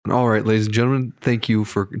All right, ladies and gentlemen, thank you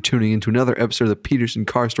for tuning into another episode of the Peterson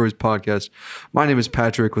Car Stories podcast. My name is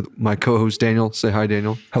Patrick with my co-host Daniel. Say hi,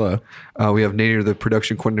 Daniel. Hello. We have Nader, the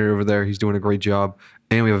production coordinator over there. He's doing a great job.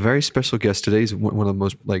 And we have a very special guest today. He's one of the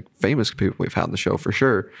most famous people we've had on the show for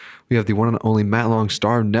sure. We have the one and only Matt Long,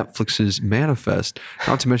 star of Netflix's Manifest.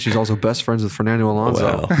 Not to mention he's also best friends with Fernando Alonso.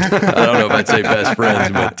 Well, I don't know if I'd say best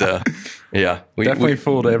friends, but yeah. We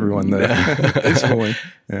fooled everyone there. It's fooling.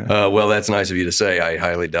 Yeah. Well, that's nice of you to say. I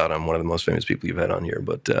highly doubt I'm one of the most famous people you've had on here,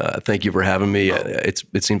 but thank you for having me.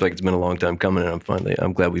 It seems like it's been a long time coming, and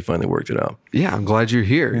I'm glad we finally worked it out. Yeah, I'm glad you're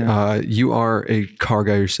here. Yeah. You are a car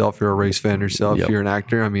guy yourself. You're a race fan yourself. Yep. You're an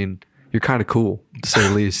actor. I mean, you're kind of cool, to say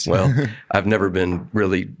the least. Well, I've never been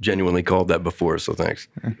really genuinely called that before, so thanks.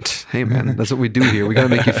 Hey, man, that's what we do here. We got to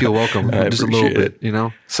make you feel welcome just a little bit, you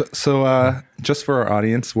know? So just for our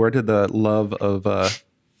audience, where did the love of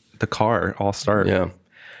the car all start? Yeah.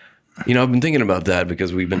 You know, I've been thinking about that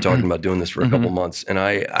because we've been talking about doing this for a couple months. And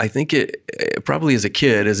I think it probably as a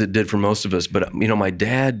kid, as it did for most of us, but, you know, my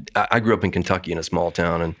dad, I grew up in Kentucky in a small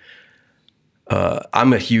town, and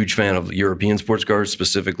I'm a huge fan of European sports cars,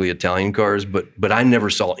 specifically Italian cars, but I never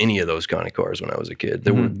saw any of those kind of cars when I was a kid.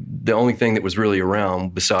 They were the only thing that was really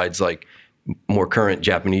around besides like more current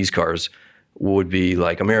Japanese cars would be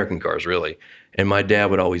like American cars, really. And my dad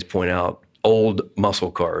would always point out old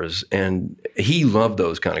muscle cars, and he loved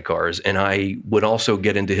those kind of cars. And I would also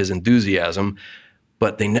get into his enthusiasm,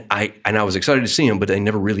 but I was excited to see him, but they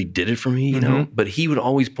never really did it for me, you know. But he would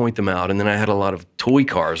always point them out. And then I had a lot of toy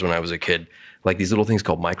cars when I was a kid, like these little things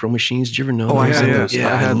called micro machines. Did you ever know those?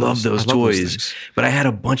 Yeah, I love those toys. But I had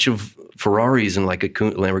a bunch of Ferraris and like a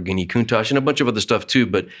Lamborghini Countach and a bunch of other stuff too.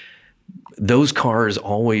 But those cars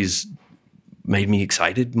always made me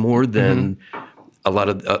excited more than a lot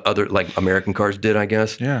of other like American cars did, I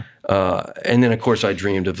guess. Yeah. And then of course I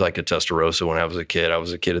dreamed of like a Testarossa when I was a kid. I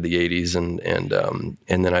was a kid of the '80s,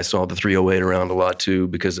 and then I saw the 308 around a lot too,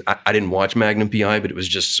 because I didn't watch Magnum PI, but it was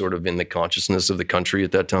just sort of in the consciousness of the country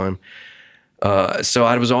at that time. So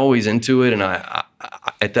I was always into it, and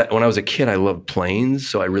when I was a kid, I loved planes,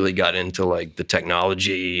 so I really got into like the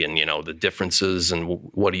technology and, you know, the differences and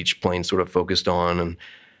what each plane sort of focused on,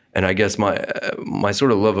 and I guess my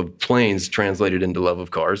sort of love of planes translated into love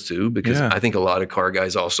of cars too, because I think a lot of car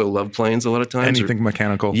guys also love planes a lot of times. Anything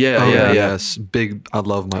mechanical. Yes. I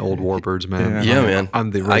love my old Warbirds, man. Yeah, man.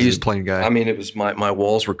 I'm the resident plane guy. I mean, it was my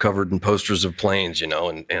walls were covered in posters of planes, you know,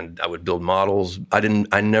 and I would build models. I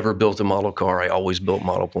never built a model car. I always built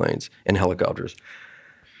model planes and helicopters.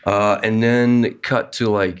 And then cut to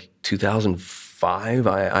like 2005.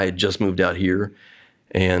 I had just moved out here,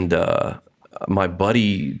 and my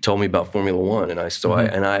buddy told me about Formula One, and I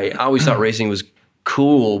always thought racing was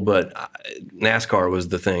cool, but NASCAR was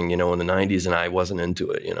the thing, you know, in the '90s, and I wasn't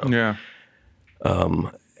into it, you know. Yeah.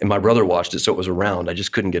 And my brother watched it, so it was around. I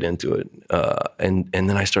just couldn't get into it. And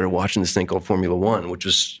then I started watching this thing called Formula One, which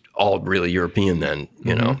was all really European then,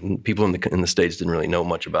 you know. And people in the States didn't really know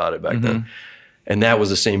much about it back then. And that was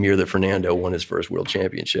the same year that Fernando won his first world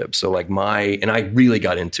championship. So like I really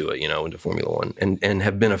got into it, you know, into Formula One, and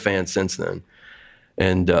have been a fan since then.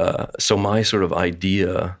 And so my sort of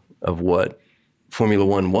idea of what Formula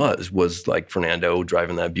One was like Fernando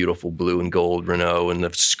driving that beautiful blue and gold Renault and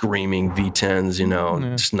the screaming V10s, you know,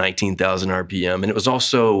 just 19,000 RPM. And it was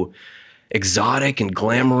also exotic and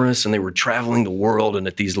glamorous, and they were traveling the world and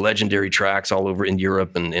at these legendary tracks all over in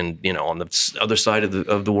Europe and you know, on the other side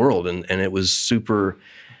of the world. And it was super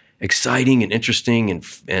exciting and interesting and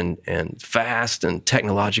fast and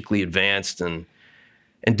technologically advanced and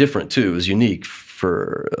different too. It was unique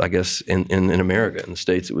for, I guess, in America. In the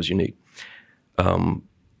States, it was unique.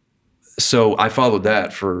 So I followed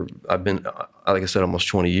that I've been, like I said, almost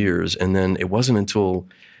 20 years. And then it wasn't until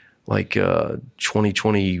like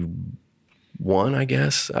 2021, I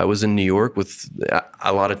guess, I was in New York with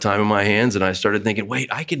a lot of time in my hands, and I started thinking, wait,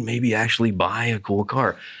 I could maybe actually buy a cool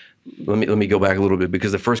car. Let me go back a little bit,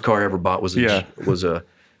 because the first car I ever bought was a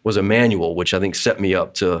manual, which I think set me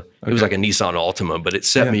up to, it was like a Nissan Altima, but it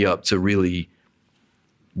set me up to really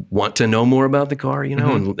want to know more about the car, you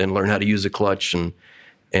know, and learn how to use a clutch. And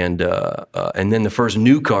then the first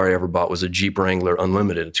new car I ever bought was a Jeep Wrangler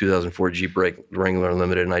Unlimited, a 2004 Jeep Wrangler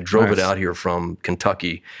Unlimited. And I drove it out here from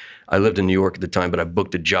Kentucky. I lived in New York at the time, but I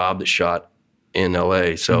booked a job that shot in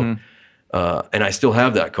LA. So, and I still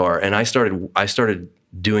have that car. And I started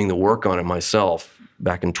doing the work on it myself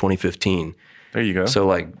back in 2015. There you go. So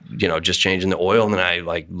like, you know, just changing the oil, and then I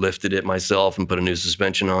like lifted it myself and put a new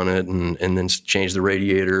suspension on it, and then changed the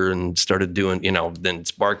radiator and started doing, you know, then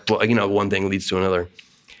spark plug, you know, one thing leads to another.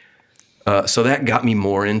 So that got me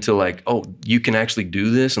more into like, oh, you can actually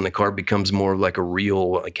do this, and the car becomes more like a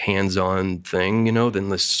real, like hands-on thing, than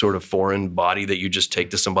this sort of foreign body that you just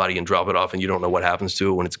take to somebody and drop it off, and you don't know what happens to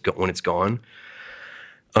it when it's gone.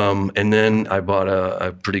 And then I bought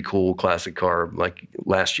a pretty cool classic car like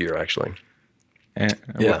last year, actually. And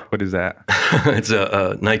Yeah. what is that? It's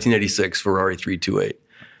a 1986 Ferrari 328.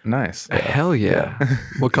 Nice. Hell yeah.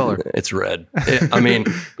 What color? It's red.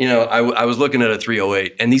 I was looking at a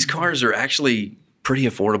 308, and these cars are actually pretty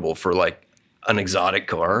affordable for like an exotic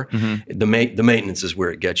car. Mm-hmm. The maintenance is where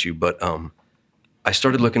it gets you. But I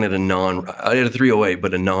started looking at I had a 308,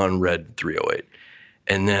 but a non-red 308.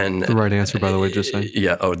 And then The right answer, by the way, just saying.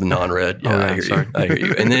 yeah. Oh, the non-red. Yeah, Oh, yeah, I hear sorry. you. I hear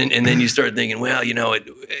you. And then you start thinking, well,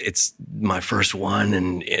 it's my first one,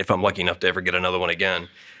 and if I'm lucky enough to ever get another one again,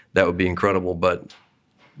 that would be incredible. But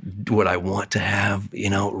would I want to have,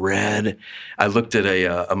 red? I looked at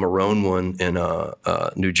a maroon one in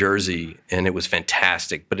New Jersey, and it was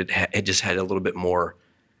fantastic, but it just had a little bit more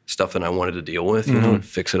stuff than I wanted to deal with, to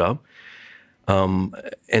fix it up.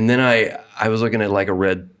 And then I was looking at like a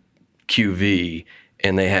red QV,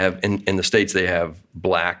 and they have in the States they have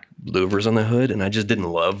black louvers on the hood, and I just didn't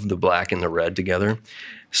love the black and the red together.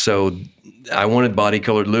 So I wanted body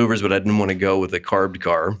colored louvers, but I didn't want to go with a carbed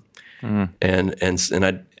car. And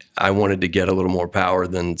I wanted to get a little more power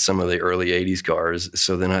than some of the early 80s cars.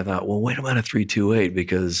 So then I thought, well, what about a 328?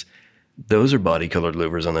 Because those are body colored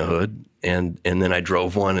louvers on the hood. And then I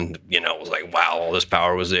drove one, and it was like, wow, all this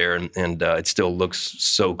power was there. And it still looks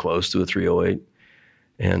so close to a 308.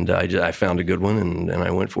 And I found a good one, and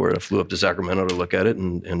I went for it. I flew up to Sacramento to look at it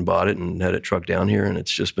and bought it and had it trucked down here, and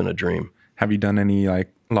it's just been a dream. Have you done any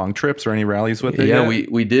like long trips or any rallies with it Yeah,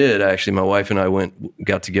 yet? we did actually. My wife and I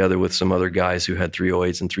got together with some other guys who had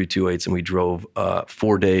 308s and 328s, and we drove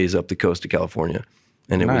 4 days up the coast of California,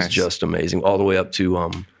 and it was Nice. just amazing, all the way up to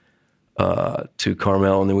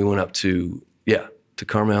Carmel, and then we went up to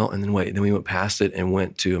Carmel, and then we went past it and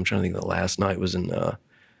went to, I'm trying to think, the last night was in not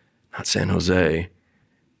San Jose.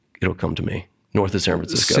 It'll come to me. North of San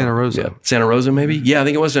Francisco. Santa Rosa. Yeah. Santa Rosa, maybe? Yeah, I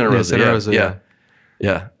think it was Santa Rosa. Santa Rosa, yeah.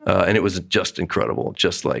 Yeah. And it was just incredible.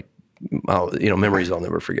 Just like, memories I'll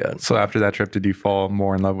never forget. So after that trip, did you fall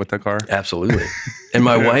more in love with the car? Absolutely. And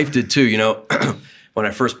my wife did too. When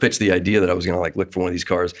I first pitched the idea that I was going to like look for one of these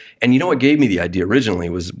cars, and what gave me the idea originally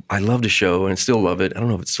was I loved a show, and I still love it. I don't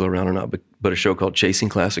know if it's still around or not, but a show called Chasing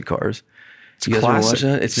Classic Cars. You guys ever watch classic.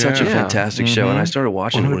 that? It's such a Yeah. fantastic show, and I started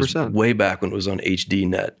watching it 100%. way back when it was on HD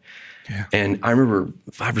Net. Yeah. And I remember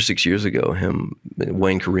 5 or 6 years ago,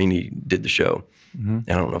 Wayne Carini did the show.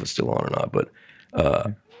 I don't know if it's still on or not, but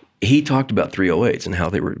he talked about 308s and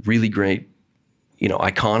how they were really great,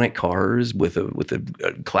 iconic cars with a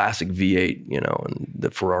classic V8, and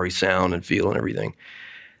the Ferrari sound and feel and everything.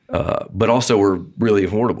 But also were really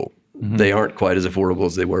affordable. They aren't quite as affordable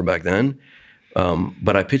as they were back then.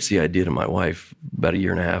 But I pitched the idea to my wife about 1.5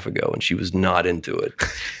 years ago, and she was not into it,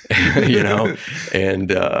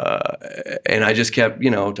 and I just kept,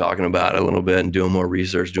 talking about it a little bit and doing more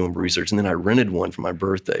research, and then I rented one for my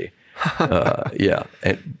birthday.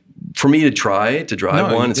 And for me to drive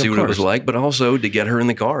one and see what it was like, but also to get her in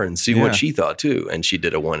the car and see what she thought too. And she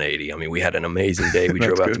did a 180. I mean, we had an amazing day. We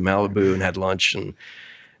drove out to Malibu and had lunch,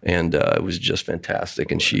 and it was just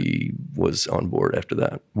fantastic. And she was on board after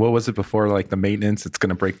that. What was it before, like the maintenance? It's going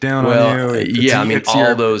to break down on you. It's all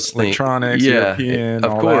your those things. electronics, European,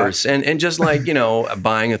 of all course. that. And just like,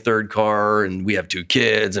 buying a third car, and we have 2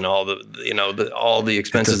 kids and all all the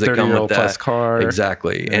expenses that come with that. plus car.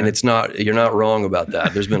 Exactly. Yeah. And you're not wrong about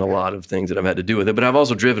that. There's been a lot of things that I've had to do with it, but I've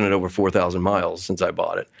also driven it over 4,000 miles since I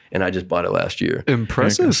bought it, and I just bought it last year.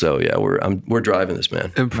 Impressive. So yeah, we're driving this,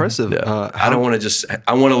 man. Impressive. Yeah. I don't want to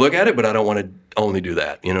I want to look at it, but I don't want to only do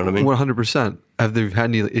that. You know what I mean? 100%. Have they had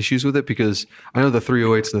any issues with it? Because I know the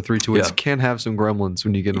 308s and the 328s can have some gremlins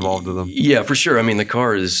when you get involved with them. Yeah, for sure. I mean, the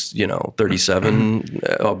car is, 37.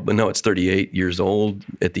 No, it's 38 years old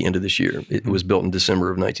at the end of this year. It was built in December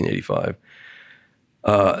of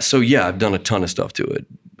 1985. So yeah, I've done a ton of stuff to it.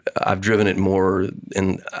 I've driven it more,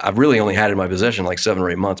 and I've really only had it in my possession like 7 or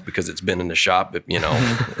 8 months because it's been in the shop,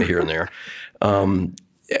 here and there.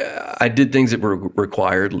 I did things that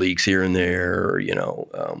required leaks here and there,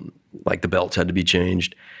 like the belts had to be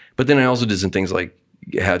changed. But then I also did some things like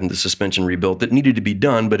having the suspension rebuilt that needed to be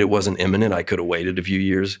done, but it wasn't imminent. I could have waited a few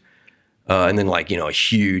years. And then a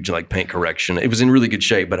huge paint correction. It was in really good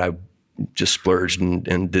shape, but I just splurged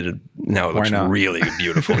and did it. Now it looks really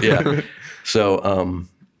beautiful. Yeah. So,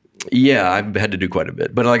 I've had to do quite a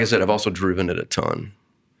bit. But like I said, I've also driven it a ton.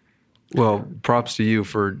 Well, props to you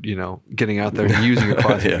for, getting out there and using a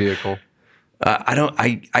classic vehicle. I don't.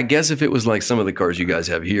 I guess if it was like some of the cars you guys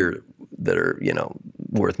have here that are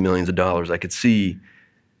worth millions of dollars, I could see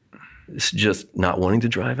just not wanting to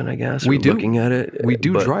drive it. I guess We do. looking at it. We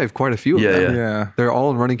do but, drive quite a few of Yeah, them. Yeah. They're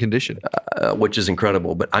all in running condition. which is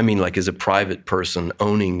incredible. But I mean, like as a private person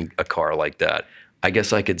owning a car like that, I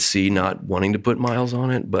guess I could see not wanting to put miles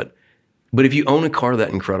on it. But if you own a car that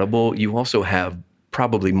incredible, you also have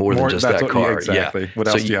probably more than just that car. Exactly. Yeah. What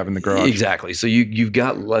else do you have in the garage? Exactly. So you've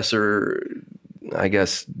got lesser, I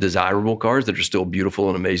guess, desirable cars that are still beautiful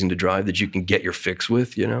and amazing to drive that you can get your fix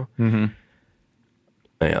with, Mm-hmm.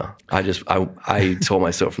 Yeah. I told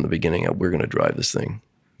myself from the beginning, we're going to drive this thing.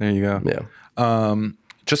 There you go. Yeah.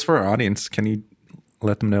 Just for our audience, can you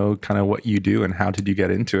let them know kind of what you do and how did you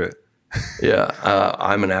get into it? Yeah,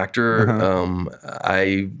 I'm an actor.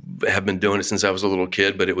 I have been doing it since I was a little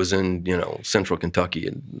kid, but it was in Central Kentucky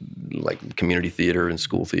and like community theater and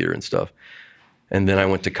school theater and stuff. And then I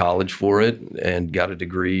went to college for it and got a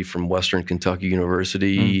degree from Western Kentucky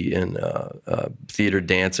University in theater,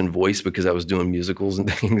 dance, and voice because I was doing musicals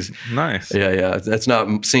and things. Nice. Yeah.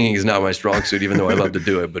 Singing is not my strong suit, even though I love to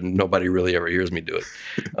do it, but nobody really ever hears me do it.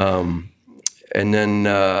 And then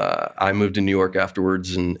I moved to New York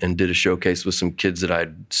afterwards and did a showcase with some kids that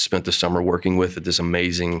I'd spent the summer working with at this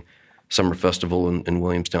amazing summer festival in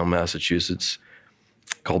Williamstown, Massachusetts,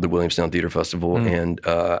 called the Williamstown Theater Festival. And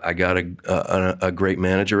I got a great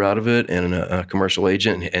manager out of it and a commercial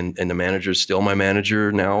agent. And the manager's still my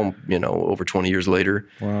manager now, over 20 years later.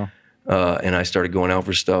 Wow. And I started going out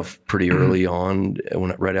for stuff pretty early on,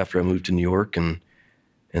 right after I moved to New York. And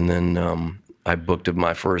then I booked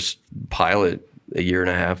my first pilot a year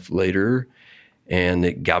and a half later, and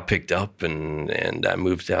it got picked up, and I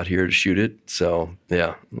moved out here to shoot it. So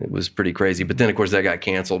yeah, it was pretty crazy. But then of course that got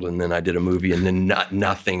canceled, and then I did a movie, and then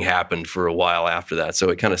nothing happened for a while after that. So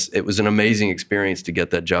it was an amazing experience to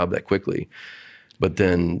get that job that quickly. But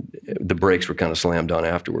then the brakes were kind of slammed on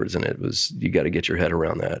afterwards, and you got to get your head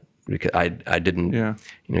around that because I didn't. Yeah.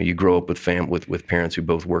 You grow up with parents who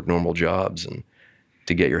both work normal jobs, and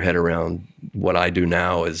to get your head around what I do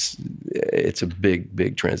now it's a big,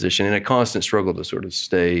 big transition and a constant struggle to sort of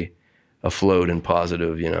stay afloat and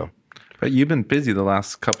positive, But you've been busy the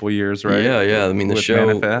last couple of years, right? Yeah. I mean, the with show,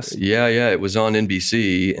 Manifest. Yeah. It was on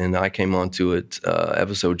NBC, and I came onto it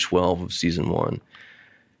episode 12 of season 1,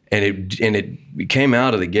 and it came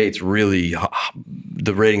out of the gates really.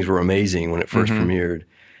 The ratings were amazing when it first premiered,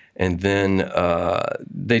 and then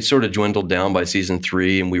they sort of dwindled down by season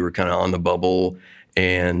 3, and we were kind of on the bubble.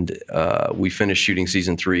 And we finished shooting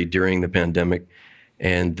season 3 during the pandemic,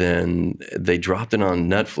 and then they dropped it on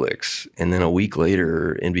Netflix. And then a week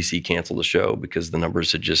later, NBC canceled the show because the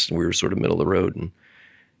numbers we were sort of middle of the road, and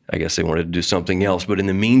I guess they wanted to do something else. But in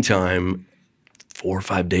the meantime, 4 or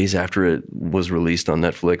 5 days after it was released on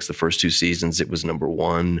Netflix, the first 2 seasons, it was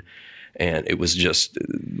 #1. And it was just,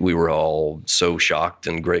 we were all so shocked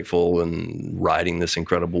and grateful and riding this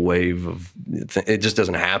incredible wave of, it just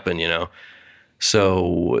doesn't happen,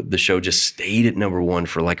 So the show just stayed at #1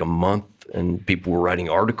 for like a month, and people were writing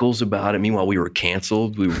articles about it. Meanwhile, we were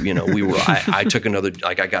canceled. I took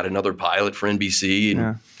I got another pilot for NBC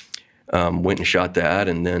and went and shot that.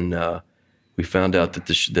 And then we found out that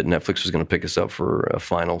that Netflix was going to pick us up for a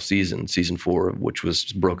final season 4, which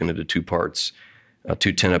was broken into 2 parts,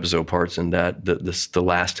 2 10-episode parts. And the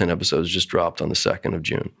last 10 episodes just dropped on the 2nd of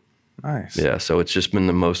June. Nice. Yeah. So it's just been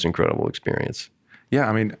the most incredible experience. Yeah.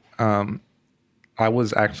 I mean, I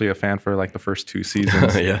was actually a fan for like the first 2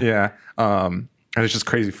 seasons. Yeah. It was just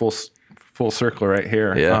crazy full circle right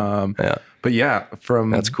here. Yeah. But yeah,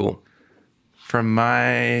 that's cool. From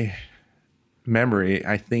my memory,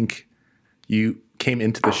 I think you came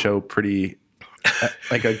into the show pretty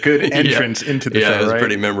like a good entrance into the show, right? Yeah, it was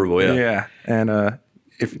pretty memorable. Yeah. Yeah. And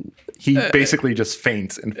if he basically just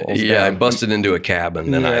faints and falls down. I busted into a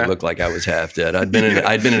cabin, and I looked like I was half dead. I'd been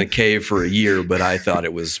in a cave for a year, but I thought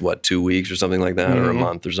it was 2 weeks or something like that, or a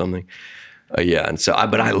month or something. And so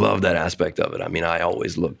but I love that aspect of it. I mean,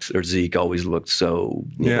 Zeke always looked so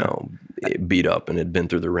beat up and had been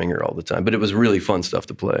through the ringer all the time. But it was really fun stuff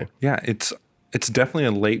to play. Yeah, it's definitely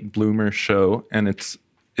a late bloomer show, and it's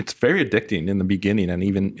very addicting in the beginning and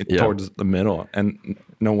even towards the middle. And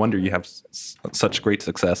no wonder you have such great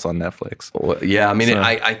success on Netflix. Well, yeah, I mean,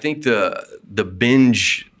 I think the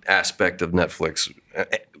binge aspect of Netflix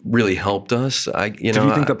really helped us. Do you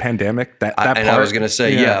think the pandemic that part? And I was going to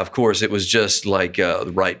say, of course, it was just like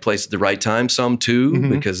the right place at the right time. Some too,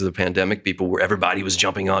 because of the pandemic, everybody was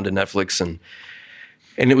jumping onto Netflix, and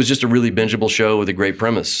it was just a really bingeable show with a great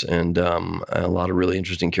premise and a lot of really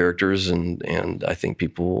interesting characters. And I think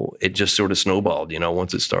it just sort of snowballed,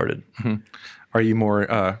 once it started. Are you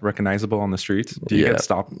more recognizable on the streets? Do you get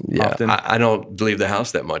stopped often? I don't leave the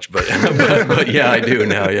house that much, but but yeah, I do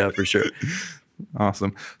now. Yeah, for sure.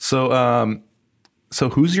 Awesome. So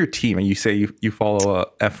who's your team? And you say you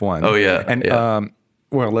follow F1. Oh yeah. And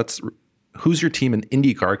who's your team in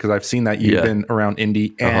IndyCar? Because I've seen that you've been around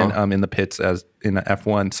Indy and in the pits as in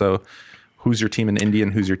F1. So who's your team in Indy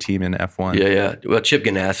and who's your team in F1? Yeah. Well, Chip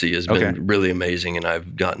Ganassi has been really amazing, and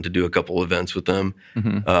I've gotten to do a couple events with them.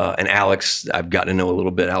 And Alex, I've gotten to know a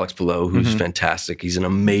little bit. Alex Pillow, who's fantastic. He's an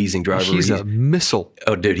amazing driver. He's a missile.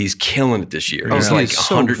 Oh, dude, he's killing it this year. He's like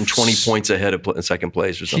 120 points ahead of second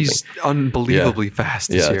place or something. He's unbelievably fast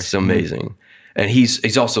this year. Yeah, it's amazing. And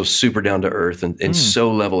he's also super down to earth and so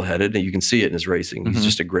level headed, and you can see it in his racing. He's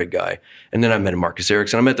just a great guy. And then I met Marcus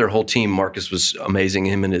Ericsson. I met their whole team. Marcus was amazing.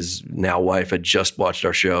 Him and his now wife had just watched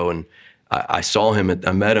our show, and I saw him.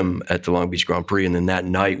 I met him at the Long Beach Grand Prix, and then that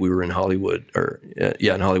night we were in Hollywood, or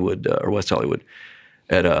West Hollywood,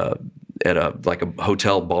 at a like a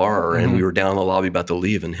hotel bar, and we were down in the lobby about to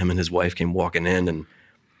leave, and him and his wife came walking in, and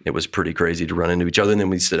it was pretty crazy to run into each other. And then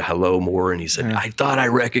we said hello more, and he said, "I thought I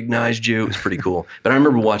recognized you." It was pretty cool. But I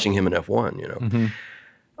remember watching him in F1, you know.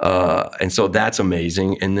 And so that's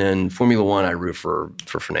amazing. And then Formula One, I root for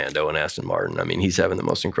Fernando and Aston Martin. I mean, he's having the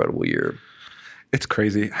most incredible year. It's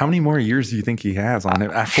crazy. How many more years do you think he has on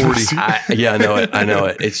it? 40. I know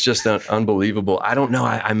it. It's just unbelievable. I don't know.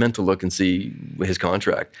 I meant to look and see his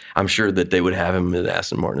contract. I'm sure that they would have him at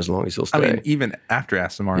Aston Martin as long as he'll stay. I mean, even after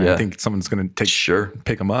Aston Martin, I think someone's going to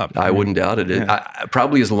pick him up. I wouldn't doubt it.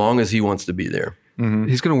 Probably as long as he wants to be there.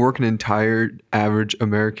 He's going to work an entire average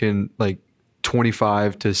American, like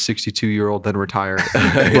 25 to 62-year-old, then retire.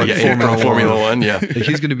 Formula One. Yeah, like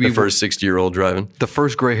he's going to be the first 60-year-old driving. The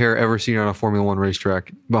first gray hair ever seen on a Formula One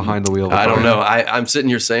racetrack behind the wheel. Of I don't know. I'm sitting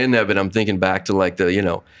here saying that, but I'm thinking back to like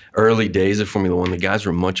the early days of Formula One. The guys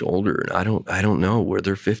were much older. I don't know. Were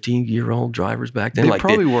there 15-year-old drivers back then? They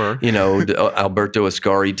probably were. The Alberto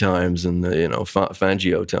Ascari times and the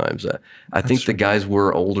Fangio times. I think the guys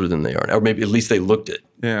were older than they are, or maybe at least they looked it.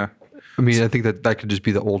 Yeah. I mean, I think that could just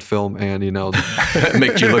be the old film, and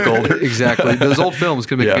make you look older. Exactly, those old films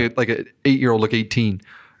can make like an 8-year-old look 18.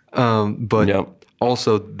 But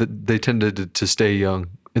also they tended to stay young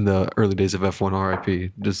in the early days of F1.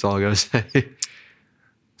 RIP. Just all I gotta say.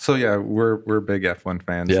 So yeah, we're big F1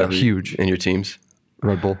 fans. Yeah, huge. And your teams?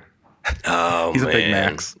 Red Bull. Oh, he's man. a big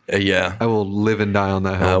Max. Yeah, I will live and die on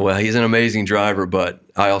that hill. Well, he's an amazing driver, but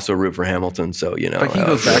I also root for Hamilton. So But he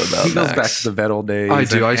goes back to the Vettel days. I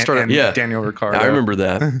do. I started. Daniel Ricciardo. I remember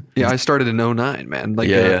that. I started in 2009, man. Like,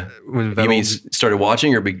 when Vettel, you mean started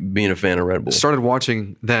watching or being a fan of Red Bull? Started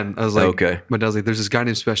watching then. I was like, okay. But I was like, there's this guy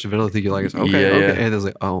named Sebastian Vettel. I think you like it. Okay. And I was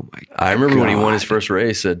like, oh my God. I remember when he won his first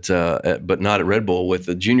race but not at Red Bull, with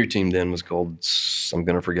the junior team. Then was called, I'm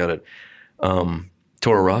gonna forget it.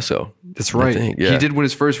 Toro Rosso. That's right. He did win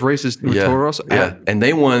his first races with Toro Rosso. Yeah, and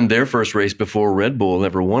they won their first race before Red Bull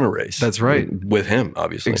ever won a race. That's right. With him,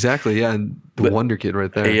 obviously. Exactly, yeah, and the wonder kid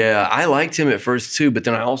right there. Yeah, I liked him at first too, but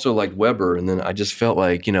then I also liked Webber, and then I just felt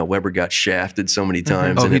like, Webber got shafted so many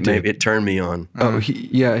times, and it turned me on. Oh, he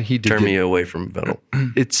did. Turned me away from Vettel.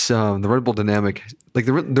 It's the Red Bull dynamic. Like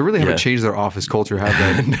they really haven't changed their office culture,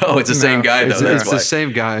 have they? No, it's the same guy though. It's the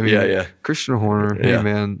same guy. I mean, Christian Horner. Yeah. Hey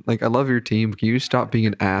man, like I love your team. Can you stop being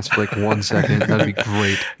an ass for like 1 second? That'd be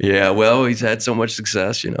great. Yeah, well, he's had so much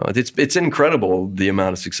success. It's incredible the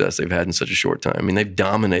amount of success they've had in such a short time. I mean, they've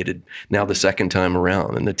dominated now the second time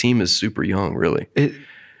around, and the team is super young, really.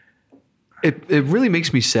 It really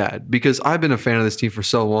makes me sad because I've been a fan of this team for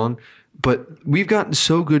so long. But we've gotten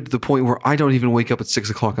so good to the point where I don't even wake up at 6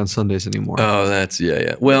 o'clock on Sundays anymore. Oh, that's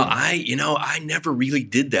Well, I never really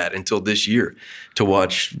did that until this year to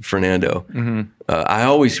watch Fernando. Mm-hmm. I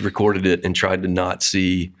always recorded it and tried to not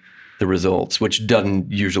see the results, which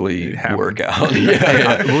doesn't usually work out. Believe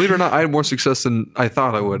it or not, I had more success than I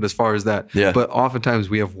thought I would as far as that. Yeah. But oftentimes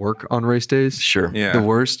we have work on race days. Sure. Yeah. The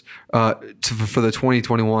worst. For the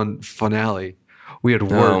 2021 finale, we had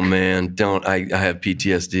work. Oh man, I have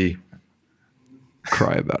PTSD.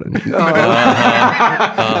 Cry about it.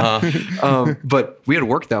 But we had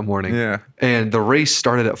work that morning. Yeah. And the race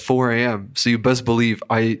started at 4 a.m. So you best believe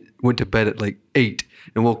I went to bed at like 8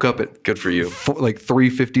 and woke up at good for you, like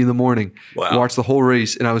 3:50 in the morning. Wow. Watched the whole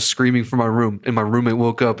race, and I was screaming from my room. And my roommate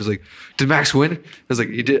woke up. Was like, "Did Max win?" I was like,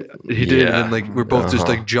 "He did. He did." And then like we're both just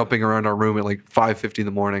like jumping around our room at like 5:50 in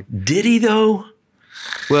the morning. Did he though?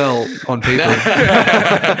 Well, on paper.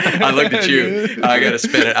 I looked at you. I got to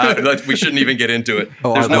spin it. We shouldn't even get into it.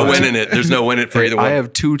 There's no win in it. There's no win in it for either one. I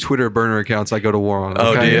have 2 Twitter burner accounts I go to war on.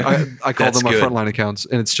 Oh, do you? I call them my frontline accounts,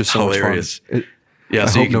 and it's just so hilarious. much fun.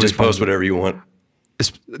 So you can just post whatever you want.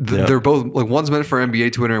 They're both like one's meant for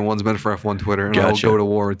NBA Twitter and one's meant for F1 Twitter, and Gotcha. I'll go to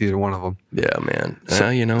war with either one of them. Yeah, man. So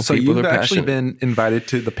people you've are actually passionate. been invited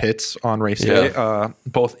to the pits on race day,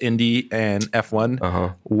 both Indy and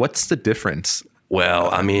F1. What's the difference? Well,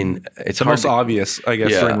 I mean, it's The hard most obvious, I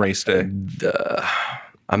guess, during race day.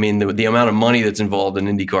 I mean, the amount of money that's involved in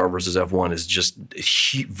IndyCar versus F1 is just a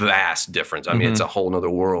vast difference. I mean, it's a whole nother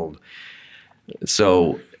world.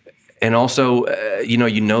 So, and also,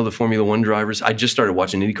 the Formula One drivers. I just started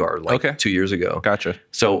watching IndyCar like 2 years ago. Gotcha.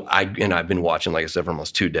 So I've been watching, like I said, for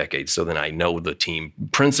almost 2 decades. So then I know the team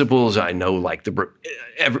principles. I know like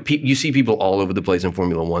you see people all over the place in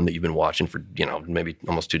Formula One that you've been watching for maybe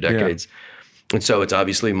almost 2 decades, and so it's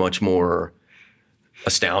obviously much more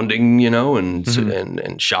astounding,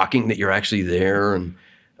 and shocking that you're actually there. And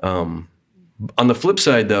on the flip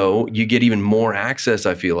side, though, you get even more access,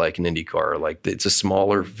 I feel like, in IndyCar. Like, it's a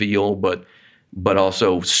smaller feel, but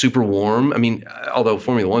also super warm. I mean, although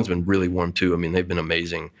Formula One's been really warm too. I mean, they've been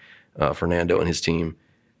amazing, Fernando and his team.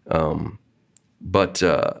 But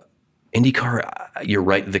IndyCar, you're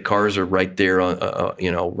right. The cars are right there,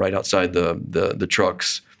 right outside the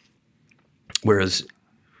trucks. Whereas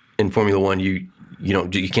in Formula One, you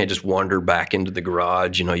can't just wander back into the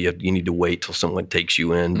garage. You need to wait till someone takes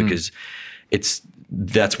you in because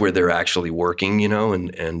that's where they're actually working. I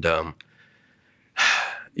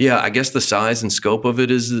guess the size and scope of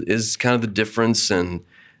it is kind of the difference, and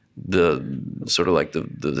the sort of like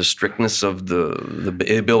the strictness of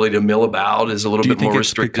the ability to mill about is a little bit more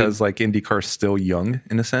restricted. Because like IndyCar's still young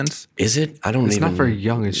in a sense? Is it? It's not very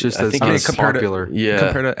young. It's just that it's not popular.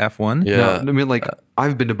 Compared to F1? Yeah. No, I mean,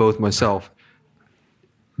 I've been to both myself.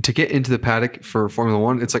 To get into the paddock for Formula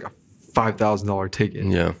One, it's like a $5,000 ticket.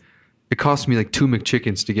 Yeah. It cost me like 2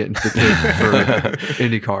 McChickens to get into the pit for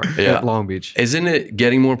IndyCar at Long Beach. Isn't it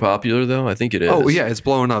getting more popular though? I think it is. Oh yeah, it's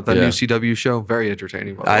blowing up. That new CW show, very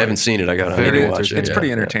entertaining. I haven't seen it. I got to watch it. It's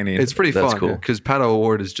pretty entertaining. It's pretty That's fun. cool. Because Pato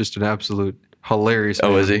O'Ward is just an absolute hilarious.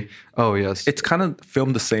 Oh, man. is he? Oh yes. It's kind of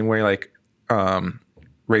filmed the same way like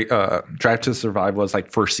Drive to Survive was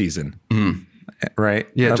like first season. Right?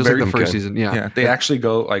 Yeah, just like the first season. Yeah. They actually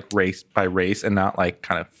go like race by race and not like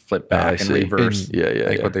kind of flip back and reverse.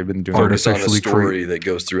 What they've been doing. Focus on a Artificially story that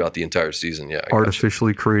goes throughout the entire season. Yeah.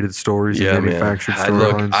 Artificially created stories and manufactured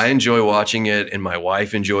storylines. I enjoy watching it, and my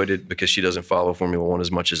wife enjoyed it because she doesn't follow Formula One as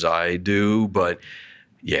much as I do, but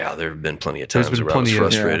yeah, there have been plenty of times where I was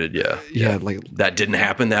frustrated. Yeah, like that didn't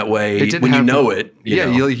happen that way. It didn't when happen. You know it.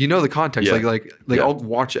 You know the context. Yeah. I'll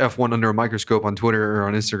watch F1 under a microscope on Twitter or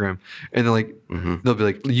on Instagram, and then they'll be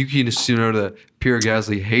like, Yuki and Tsunoda, Pierre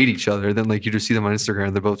Gasly hate each other. Then you just see them on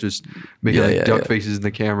Instagram. They're both just making duck faces in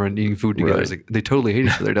the camera and eating food together. Right. It's like they totally hate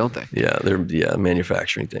each other, don't they? Yeah, they're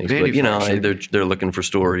manufacturing things. But they're looking for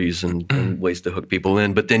stories and ways to hook people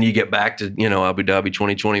in. But then you get back to Abu Dhabi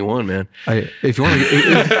 2021, man. If you want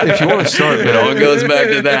to start, it all goes back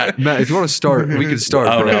to that. Matt, if you want to start, we can start.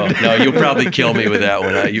 Oh bro. no, you'll probably kill me with that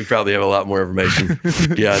one. You probably have a lot more information.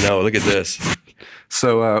 Yeah, no, look at this.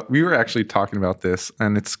 So we were actually talking about this,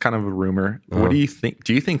 and it's kind of a rumor. What do you think?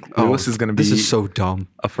 Do you think Lewis is going to be? This is so dumb.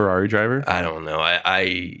 A Ferrari driver? I don't know.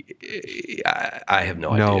 I have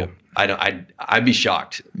no idea. I don't. I'd be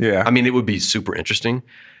shocked. Yeah. I mean, it would be super interesting,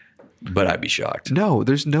 but I'd be shocked. No,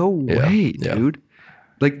 there's no way, dude.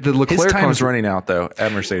 Like the Leclerc his time's running out though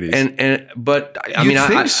at Mercedes. But I mean,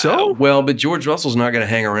 think so? Well, but George Russell's not going to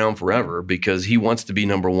hang around forever because he wants to be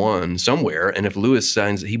number one somewhere. And if Lewis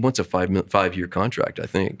signs, he wants a 5-year contract. I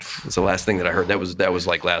think it's the last thing that I heard. That was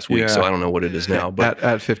like last week. So I don't know what it is now. But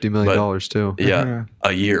at $50 million too. Yeah,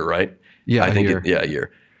 a year, right? Yeah, I think a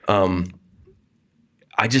year.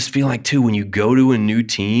 I just feel like too when you go to a new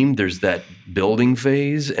team, there's that building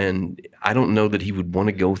phase, and I don't know that he would want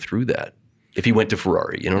to go through that. If he went to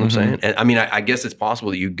Ferrari, you know what I'm saying? And I mean, I guess it's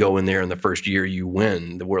possible that you go in there in the first year you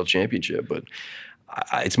win the world championship, but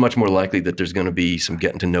it's much more likely that there's going to be some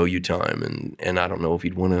getting to know you time, and I don't know if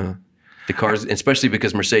he'd want to. The cars, especially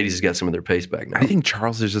because Mercedes has got some of their pace back now. I think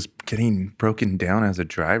Charles is just getting broken down as a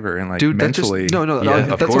driver and dude, mentally. That's what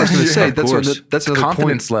I was going to say. That's another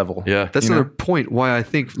confidence point. level. Yeah, that's another point why I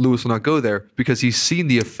think Lewis will not go there because he's seen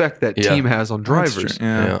the effect that team has on drivers.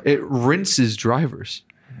 It rinses drivers.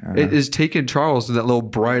 It has taken Charles to that little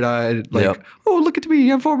bright-eyed, oh, look at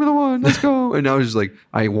me, I'm Formula One, let's go. And now he's just like,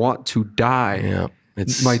 I want to die. Yeah.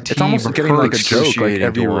 My team it's almost getting like a joke like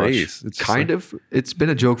every race. It's been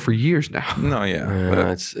a joke for years now. No,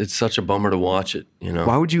 it's such a bummer to watch it.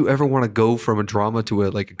 Why would you ever want to go from a drama to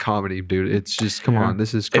a comedy, dude? It's just come on,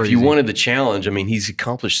 this is crazy. If you wanted the challenge, I mean, he's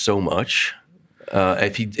accomplished so much.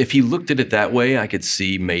 If he looked at it that way, I could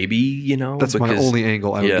see maybe, you know. That's my only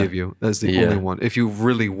angle I would give you. That's the Yeah. only one. If you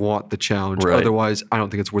really want the challenge. Right. Otherwise, I don't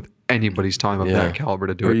think it's worth anybody's time of that caliber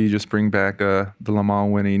to do Or it. you just bring back the Le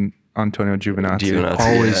Mans winning Antonio Giovinazzi.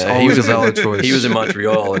 Always He a valid choice. He was in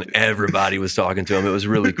Montreal, and everybody was talking to him. It was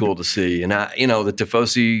really cool to see. And the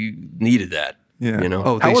Tifosi needed that. Yeah. You know.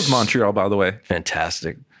 Oh, How was Montreal, by the way?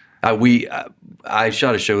 Fantastic. I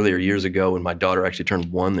shot a show there years ago, and my daughter actually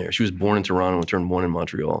turned 1 there. She was born in Toronto and turned 1 in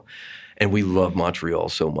Montreal. And we love Montreal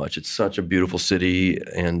so much. It's such a beautiful city,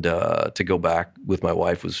 and to go back with my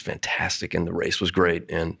wife was fantastic, and the race was great,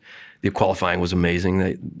 and the qualifying was amazing.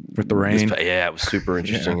 With the rain? It was super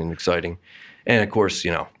interesting and exciting. And, of course,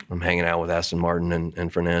 I'm hanging out with Aston Martin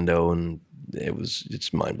and Fernando, and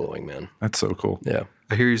it's mind-blowing, man. That's so cool. Yeah.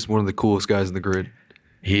 I hear he's one of the coolest guys in the grid.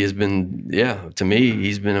 He has been, to me,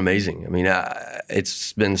 he's been amazing. I mean,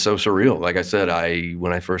 it's been so surreal. Like I said,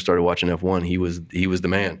 when I first started watching F1, he was the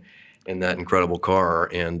man in that incredible car,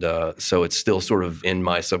 and so it's still sort of in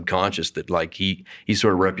my subconscious that like he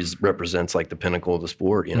sort of represents like the pinnacle of the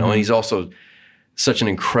sport, you know. And he's also such an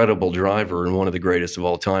incredible driver and one of the greatest of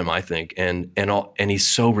all time, I think. And he's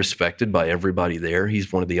so respected by everybody there.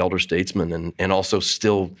 He's one of the elder statesmen, and also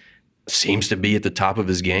still seems to be at the top of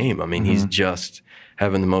his game. I mean, he's just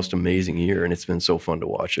having the most amazing year, and it's been so fun to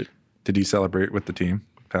watch it. Did you celebrate with the team?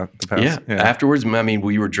 Yeah. Afterwards, I mean,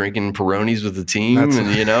 we were drinking Peronis with the team,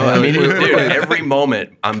 and I mean, dude, every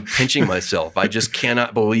moment I'm pinching myself. I just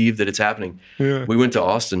cannot believe that it's happening. Yeah. We went to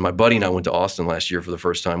Austin. My buddy and I went to Austin last year for the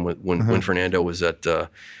first time when Fernando was at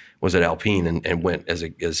Alpine and went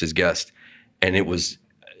as his guest, and it was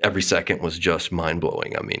every second was just mind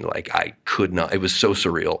blowing. I mean, like I could not. It was so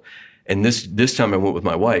surreal. And this time I went with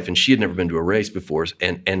my wife, and she had never been to a race before.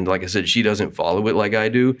 And like I said, she doesn't follow it like I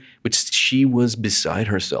do, but she was beside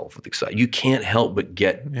herself with excitement. You can't help but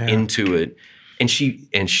get into it. And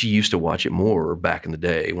she used to watch it more back in the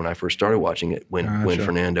day when I first started watching it when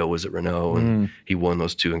Fernando was at Renault and he won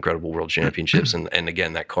those 2 incredible world championships. And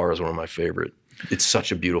again, that car is one of my favorite. It's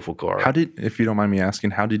such a beautiful car. If you don't mind me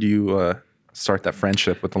asking, how did you start that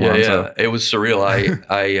friendship with Alonso? Yeah, it was surreal.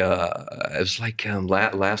 It was like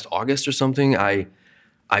last August or something. I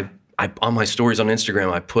on my stories on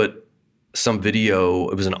Instagram, I put some video.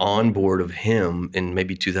 It was an onboard of him in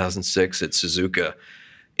maybe 2006 at Suzuka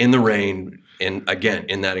in the rain, and again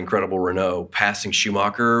in that incredible Renault, passing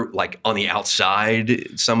Schumacher like on the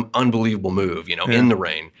outside, some unbelievable move, in the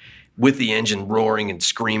rain, with the engine roaring and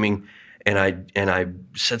screaming. And I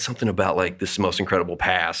said something about like this most incredible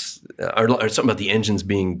pass, or something about the engines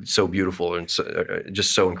being so beautiful and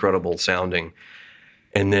just so incredible sounding,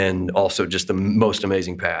 and then also just the most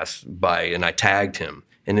amazing pass and I tagged him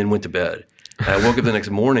and then went to bed. And I woke up the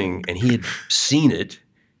next morning and he had seen it,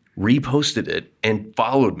 reposted it, and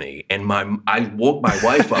followed me. And I woke my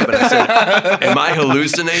wife up and I said, "Am I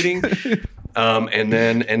hallucinating?" And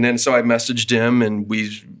then so I messaged him, and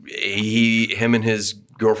him and his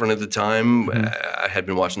girlfriend at the time I had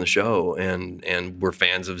been watching the show and were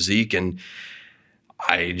fans of Zeke, and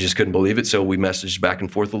I just couldn't believe it. So we messaged back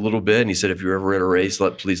and forth a little bit, and he said, "If you're ever at a race,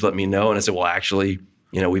 please let me know." And I said, "Well, actually,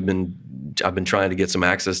 I've been trying to get some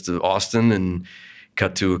access to Austin," and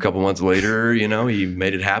cut to a couple months later, he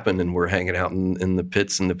made it happen, and we're hanging out in the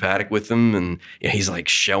pits in the paddock with him, and he's like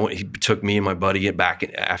he took me and my buddy back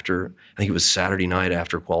after, I think it was Saturday night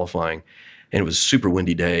after qualifying, and it was a super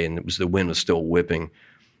windy day, and the wind was still whipping.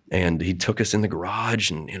 And he took us in the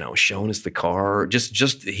garage and, showing us the car.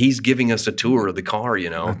 Just he's giving us a tour of the car,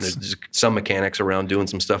 There's just some mechanics around doing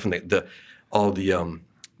some stuff, and all the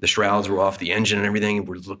shrouds were off the engine and everything. And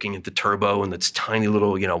we're looking at the turbo and this tiny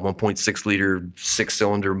little, 1.6 liter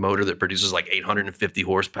 6-cylinder motor that produces like 850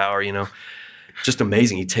 horsepower, Just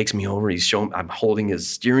amazing. He takes me over. I'm holding his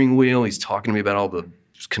steering wheel. He's talking to me about all the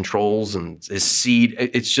controls and his seat.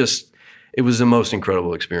 It was the most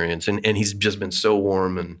incredible experience, and he's just been so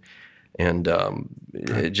warm, and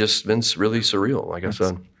it just been really surreal. Like I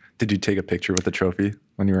said, did you take a picture with the trophy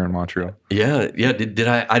when you were in Montreal? Yeah. Did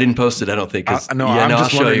I? I didn't post it. I don't think. No, I'll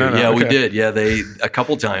show you. No, yeah, okay. We did. Yeah, a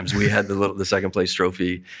couple times we had the second place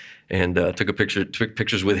trophy, and took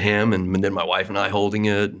pictures with him, and then my wife and I holding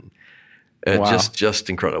it. Wow. Just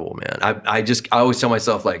incredible, man. I always tell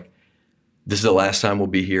myself, like, this is the last time we'll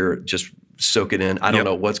be here. Just soak it in. I don't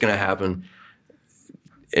know what's going to happen.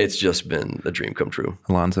 It's just been a dream come true.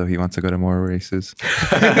 Alonso, he wants to go to more races.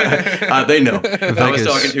 They know. I was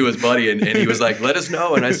talking to his buddy, and he was like, "Let us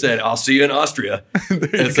know." And I said, "I'll see you in Austria.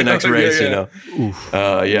 It's the next race, We'll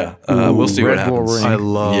see what happens." I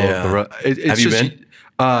love the Red. Have you been?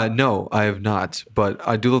 No, I have not. But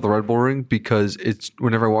I do love the Red Bull Ring because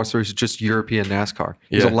whenever I watch the race, it's just European NASCAR.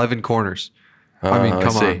 There's 11 corners. I mean,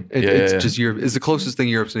 come see. on. It's just Europe. It's the closest thing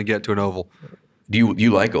Europe's going to get to an oval. Do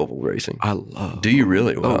you like oval racing? I love. Do you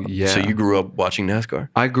really? Wow. Oh, yeah. So you grew up watching NASCAR?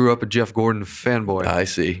 I grew up a Jeff Gordon fanboy. I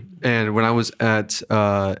see. And when I was at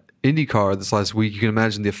IndyCar this last week, you can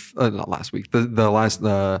imagine not last week, the last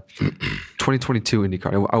 2022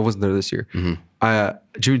 IndyCar. I wasn't there this year.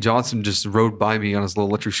 Jimmy Johnson just rode by me on his little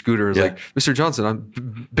electric scooter. It was like, Mr. Johnson, I'm a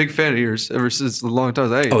big fan of yours ever since a long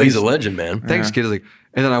time. Hey, he's a legend, man. Thanks, kid. Like,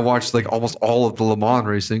 and then I watched like almost all of the Le Mans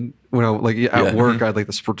racing when I at work. I had like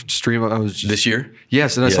the stream. I was just, this year.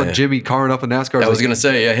 Yes, and I saw Jimmy carring up a NASCAR. I was gonna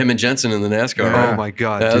say, him and Jensen in the NASCAR. Oh my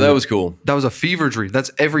god, that was cool. That was a fever dream.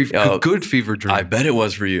 That's every good fever dream. I bet it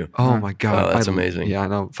was for you. Oh my god, that's amazing. Yeah, I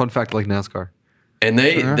know. Fun fact, I like NASCAR. And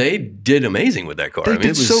they did amazing with that car. They did it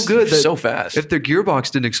was so good, so fast. If their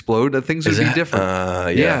gearbox didn't explode, things would be different.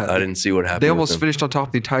 I didn't see what happened. They almost finished on top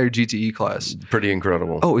of the entire GTE class. Pretty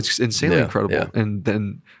incredible. Oh, it's insanely incredible. Yeah. And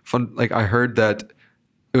then fun. Like I heard that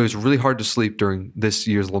it was really hard to sleep during this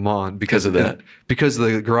year's Le Mans because of that. Because of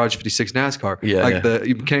the Garage 56 NASCAR.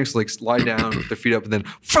 The mechanics lie down with their feet up and then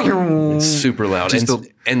it's super loud.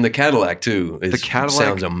 And the Cadillac too. The Cadillac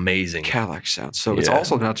sounds amazing. Cadillac sounds so. It's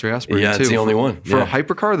also naturally aspirated too. Yeah, it's the only one for a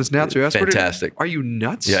hypercar that's naturally aspirated. Fantastic. Are you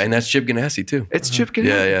nuts? Yeah, and that's Chip Ganassi too. It's Chip Ganassi.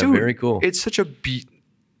 Yeah, dude, very cool. It's such a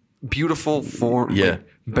beautiful form.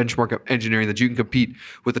 Benchmark of engineering that you can compete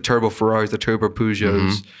with the turbo Ferraris, the turbo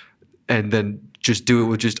Peugeots, and then just do it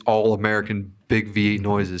with just all American big V8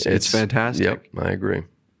 noises. It's fantastic. Yep, I agree.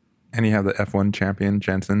 And you have the F1 champion,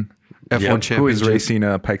 Jensen. F1 champion. Who is racing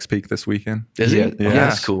Pikes Peak this weekend. Is he? Yeah. Oh,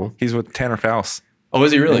 that's cool. He's with Tanner Faust. Oh,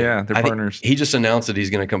 is he really? Yeah, they're partners. He just announced that he's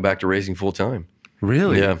going to come back to racing full time.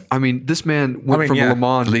 Really? Yeah. I mean, this man went from Le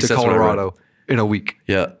Mans to Colorado in a week.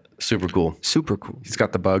 Yeah, super cool. Super cool. He's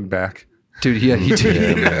got the bug back. Dude, he's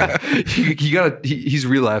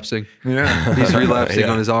relapsing. Yeah. He's relapsing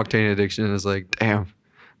on his octane addiction. And it's like, damn,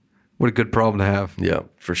 what a good problem to have. Yeah,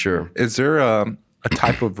 for sure. Is there a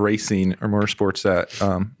type of racing or motorsports that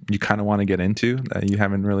you kind of want to get into that you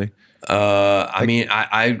haven't really? I mean,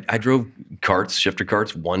 I drove shifter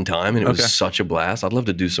carts one time, and it was such a blast. I'd love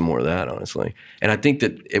to do some more of that, honestly. And I think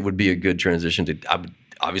that it would be a good transition to.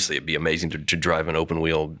 Obviously, it'd be amazing to drive an open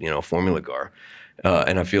wheel, Formula car.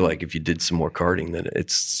 And I feel like if you did some more karting, then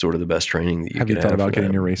it's sort of the best training that you could have. Have you thought about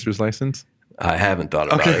getting your racer's license? I haven't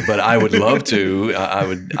thought about it, but I would love to.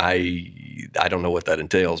 I don't know what that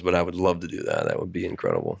entails, but I would love to do that. That would be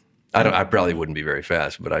incredible. I probably wouldn't be very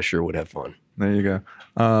fast, but I sure would have fun. There you go.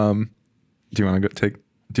 Do you want to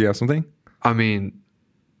do you have something? I mean,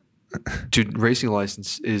 dude, racing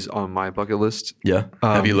license is on my bucket list. Yeah.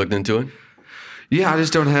 Have you looked into it? Yeah, I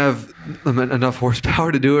just don't have enough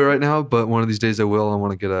horsepower to do it right now. But one of these days I will. I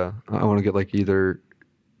want to get like either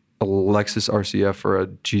a Lexus RCF or a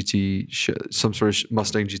GT, some sort of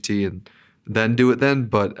Mustang GT, and then do it then.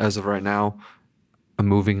 But as of right now, I'm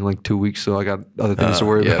moving in like 2 weeks, so I got other things to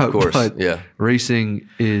worry about. Of course. But yeah. Racing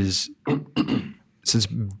is,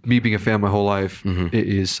 since me being a fan my whole life, it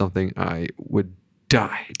is something I would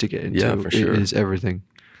die to get into. Yeah, for sure. It is everything.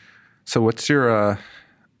 So what's your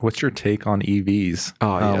take on EVs?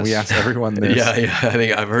 Oh, yes. We asked everyone this. Yeah. I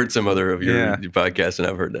think I've heard some other of your podcasts, and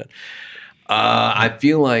I've heard that. I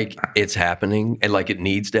feel like it's happening, and like it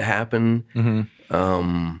needs to happen.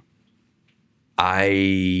 But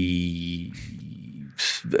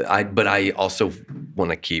I also want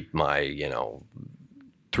to keep my,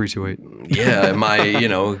 328. Yeah,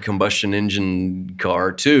 my, combustion engine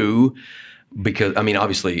car too, because I mean,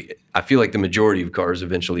 obviously, I feel like the majority of cars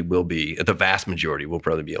eventually the vast majority will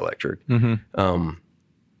probably be electric.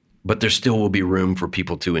 But there still will be room for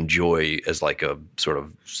people to enjoy as like a sort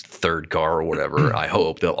of third car or whatever. I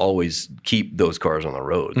hope they'll always keep those cars on the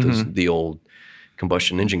road, the old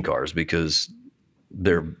combustion engine cars, because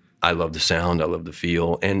I love the sound, I love the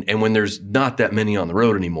feel, and when there's not that many on the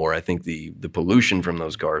road anymore, I think the pollution from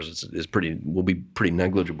those cars will be pretty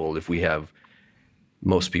negligible if we have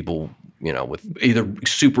most people, with either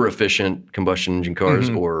super efficient combustion engine cars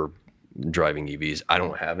or driving EVs. I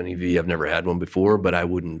don't have an EV. I've never had one before, but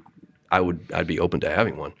I'd be open to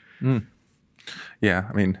having one. Yeah,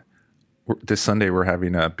 I mean, this Sunday we're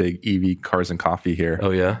having a big EV cars and coffee here.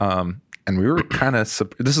 Oh yeah. And we were kind of.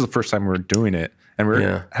 This is the first time we were doing it,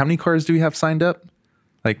 and how many cars do we have signed up?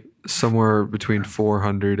 Like somewhere between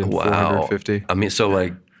 400 and 450. I mean, so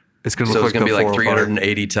like. It's going to be like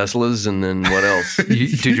 380 Teslas, and then what else?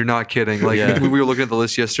 Dude, you're not kidding. Like we were looking at the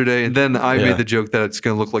list yesterday, and then I made the joke that it's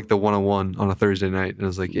going to look like the 101 on a Thursday night, and I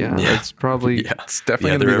was like, it's probably it's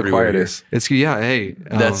definitely going to be the quietest. Hey,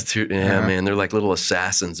 that's true. Yeah, man, they're like little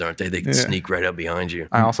assassins, aren't they? They can sneak right up behind you.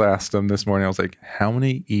 I also asked them this morning. I was like, how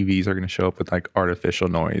many EVs are going to show up with like artificial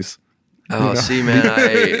noise? Oh, see, man,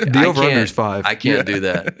 The over-under is 5. I can't do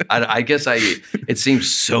that. I guess it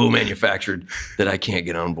seems so manufactured that I can't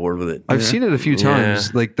get on board with it. I've seen it a few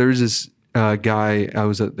times. Like there's this guy, I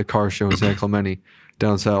was at the car show in San Clemente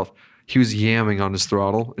down south. He was yamming on his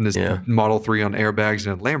throttle in his Model 3 on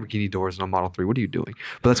airbags and Lamborghini doors on a Model 3. What are you doing?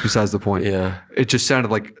 But that's besides the point. Yeah. It just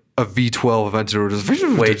sounded like a V12 Aventador. Just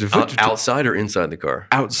Wait, outside or inside the car?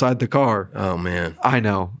 Outside the car. Oh, man. I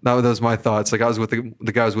know. That was my thoughts. Like I was with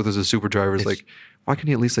the guy I was with as a super driver. It's like, why couldn't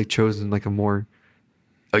he at least like chosen like a more...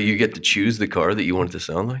 Oh, you get to choose the car that you want it to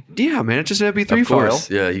sound like? Yeah, man. It's just an MP3 Of course.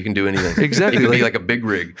 file. Yeah, you can do anything. Exactly. It could be like a big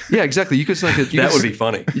rig. Yeah, exactly. You could like That would be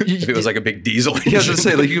funny if it was like a big diesel engine. Yeah, I was going to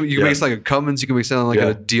say, like you can make it like a Cummins, you can make it sound like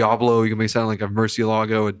a Diablo, you can make it sound like a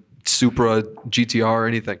Murcielago, a Supra, GTR,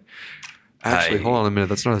 anything. Actually, hold on a minute.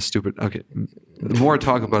 That's not a stupid... Okay. The more I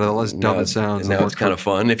talk about it, the less dumb it sounds. Now it's kind of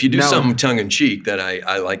fun. If you do something tongue-in-cheek, then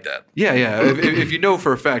I like that. Yeah, yeah. If you know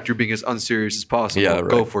for a fact you're being as unserious as possible,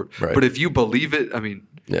 go for it. Right. But if you believe it, I mean,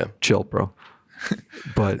 chill, bro.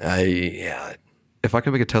 But if I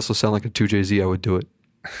could make a Tesla sound like a 2JZ, I would do it.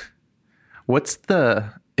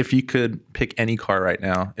 If you could pick any car right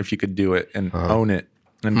now, if you could do it and own it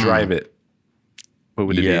and drive it, what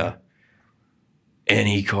would it be?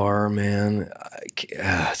 Any car, man.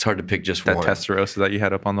 It's hard to pick just that one. Testarossa that you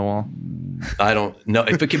had up on the wall? I don't know.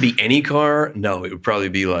 If it could be any car, no, it would probably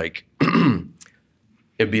be like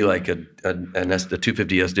it'd be like a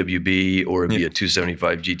 250 SWB, or it'd be a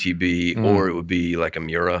 275 GTB, or it would be like a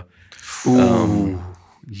Miura. Ooh,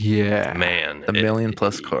 yeah, man, $1 million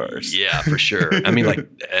plus cars. Yeah, for sure. I mean, like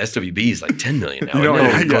SWB is like 10 million now.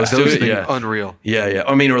 Those things unreal. Yeah.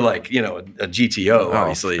 I mean, or like a GTO,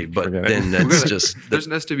 obviously, but then that's just. There's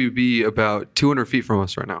an SWB about 200 feet from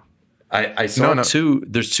us right now. I saw two.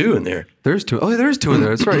 There's two in there. There's two. Oh, there's two in there.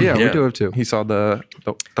 That's right. Yeah, we do have two. He saw the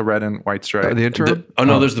red and white stripe. The interim?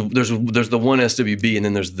 There's the one SWB, and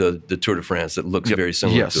then there's the Tour de France that looks very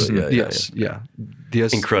similar to it.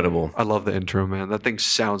 Yes. Incredible. I love the intro, man. That thing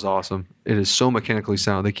sounds awesome. It is so mechanically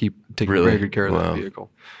sound. They keep taking very good care of that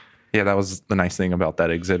vehicle. Yeah, that was the nice thing about that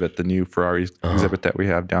exhibit, the new Ferrari exhibit that we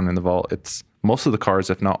have down in the vault. It's most of the cars,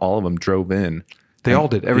 if not all of them, drove in. They all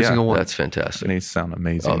did. Every single one. That's fantastic. And they sound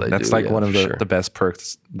amazing. That's like one of the best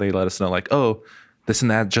perks. They let us know, like, oh, this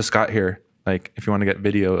and that just got here. Like, if you want to get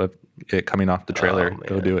video of it coming off the trailer,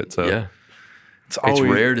 go do it. So it's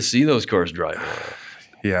rare to see those cars driving.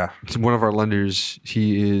 Yeah. It's one of our lenders.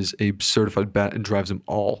 He is a certified bat and drives them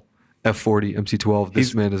all. F40, MC12.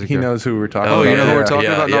 This man is a He knows who we're talking about. Oh, you know who we're talking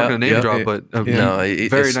about? Not going to name drop, but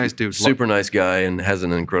very nice dude. Super nice guy and has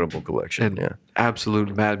an incredible collection. And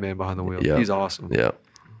absolute madman behind the wheel. He's awesome. Yeah.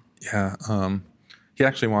 Yeah. He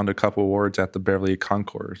actually won a couple awards at the Beverly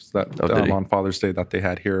Concours on Father's Day that they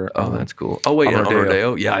had here. Oh, that's cool. Oh, wait, on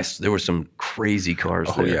Rodeo? Yeah, there were some crazy cars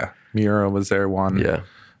there. Oh, yeah. Miura was there, one. Yeah.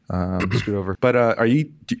 Screwed over. But are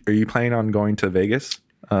you planning on going to Vegas?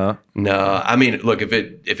 No, I mean, look, if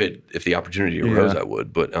the opportunity arose, I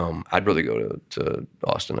would. But I'd rather go to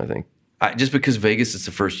Austin. I think just because Vegas is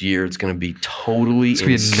the first year, it's going to be totally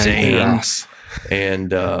insane.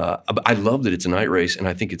 And I love that it's a night race, and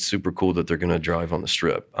I think it's super cool that they're going to drive on the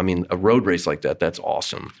Strip. I mean, a road race like that's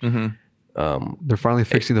awesome. Mm-hmm. They're finally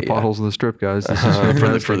fixing the potholes on the Strip, guys. This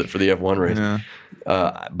is for the F1 race. Yeah.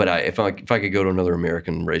 But if I could go to another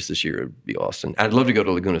American race this year, it'd be Austin. I'd love to go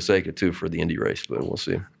to Laguna Seca too for the Indy race, but we'll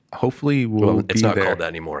see. Hopefully we'll be it's not there. called that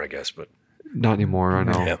anymore, I guess, but not anymore. I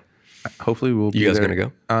know. Yeah. Hopefully we'll be there. You guys gonna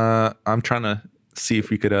go? I'm trying to see if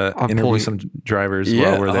we could interview some drivers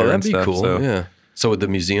while we're there. That'd be stuff, cool. So. Yeah. So would the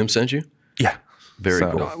museum send you? Yeah. Very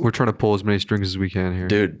cool. We're trying to pull as many strings as we can here.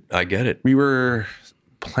 Dude, I get it. We were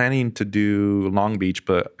planning to do Long Beach,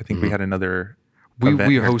 but I think we had another event.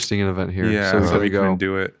 We hosting an event here. Yeah, so we couldn't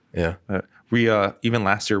do it. Yeah. We even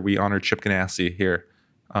last year we honored Chip Ganassi here.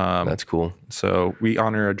 That's cool. So we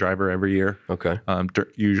honor a driver every year. Okay.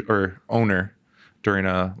 Or owner during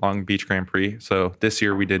a Long Beach Grand Prix. So this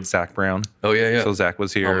year we did Zach Brown. Oh yeah. So Zach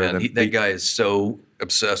was here. Oh man, that guy is so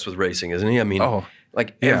obsessed with racing, isn't he? I mean,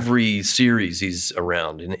 every series he's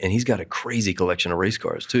around, and he's got a crazy collection of race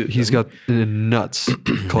cars too. He's got a nuts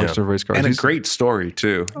collection of race cars. And a great story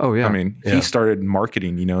too. Oh yeah. I mean, he started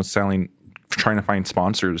marketing, selling, trying to find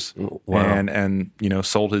sponsors, and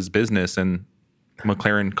sold his business, and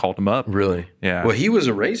McLaren called him up. Really? Yeah. Well, he was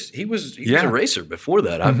a racer before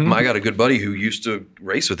that. I got a good buddy who used to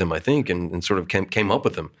race with him, I think, and sort of came up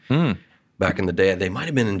with him back in the day. They might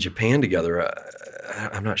have been in Japan together.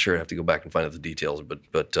 I'm not sure. I have to go back and find out the details,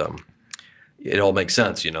 but it all makes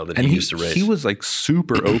sense, that And he used to race. he was like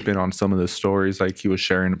super open on some of the stories. Like he was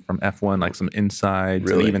sharing from F1, like some insides,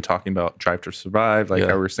 Really? and even talking about Drive to Survive. Like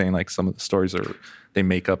I was saying, like some of the stories they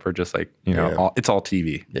make up are just like, it's all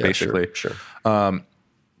TV basically. Sure.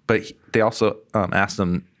 But they also asked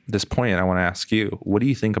him this point, and I want to ask you, what do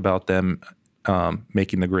you think about them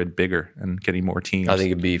making the grid bigger and getting more teams? I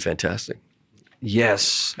think it'd be fantastic.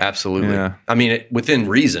 Yes. Absolutely. Yeah. I mean, within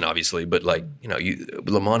reason, obviously, but like,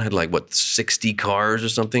 Le Mans had like 60 cars or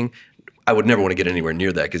something. I would never want to get anywhere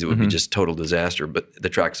near that because it would be just total disaster. But the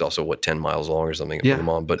track's also 10 miles long or something at Le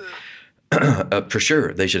Mans. But for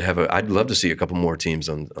sure, they should have I'd love to see a couple more teams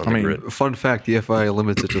on the grid. Fun fact: the FIA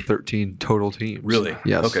limits it to 13 total teams. Really?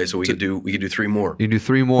 Yes. Okay, so we could do 3 more. You can do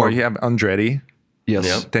 3 more. Or you have Andretti. Yes.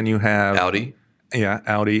 Yep. Then you have Audi. Yeah,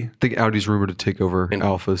 Audi. I think Audi's rumored to take over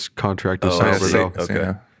Alpha's contract this I summer, see. though. Okay.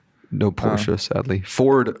 Yeah. No Porsche, sadly.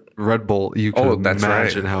 Ford, Red Bull. You can that's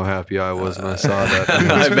imagine right. how happy I was when I saw that.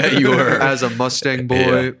 I bet you were. As a Mustang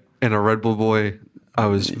boy and a Red Bull boy, I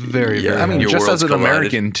was very, very I I mean, Your just worlds as an collided.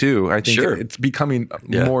 American too, I think Sure. it's becoming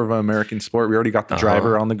more of an American sport. We already got the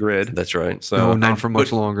driver on the grid. That's right. So No, not for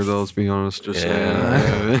much longer, though, let's be honest. Just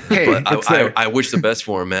saying. hey, But it's there. I wish the best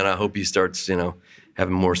for him, man. I hope he starts,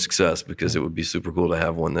 having more success because it would be super cool to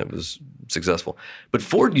have one that was successful. But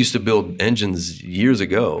Ford used to build engines years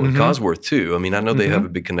ago, and Cosworth too. I mean, I know they have a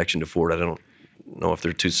big connection to Ford. I don't know if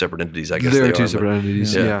they're 2 separate entities. I guess They're they two are, separate but-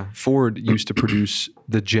 entities. Yeah. Ford used to produce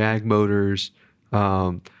the Jag motors.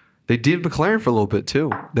 They did McLaren for a little bit too.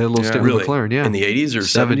 They had a little stint with Really? McLaren. Yeah. In the 80s or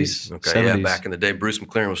 70s? 70s? Okay, yeah, 70s. back in the day, Bruce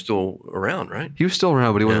McLaren was still around, right? He was still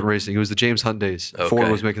around, but he wasn't racing. It was the James Hunt days. Ford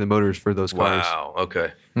Okay. was making the motors for those cars. Wow,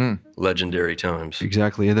 okay. Legendary times.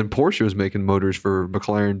 Exactly. And then Porsche was making motors for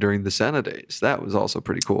McLaren during the Senna days. That was also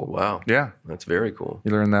pretty cool. Wow. Yeah, That's very cool.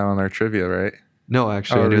 you learned that on our trivia, right? No,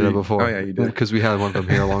 actually, Oh, I knew that really? before. Oh, yeah, you did. Because we had one of them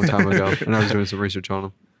here a long time ago, and I was doing some research on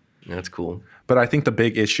them. That's cool. But I think the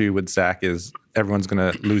big issue with Zach is everyone's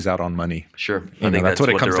going to lose out on money. Sure. You I know, think that's that's what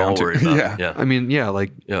it what comes they're all down to. worried about. Yeah. Yeah. I mean, yeah,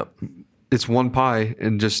 like Yeah. it's one pie,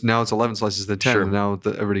 and just now it's 11 slices than 10. Sure. And now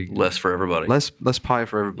everybody Less for everybody. less pie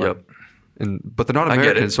for everybody. Yep. But they're not I get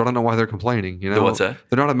Americans, it. so I don't know why they're complaining. You know, what's that?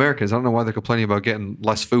 They're not Americans. I don't know why they're complaining about getting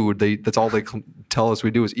less food. That's all they tell us we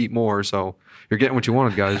do is eat more. So you're getting what you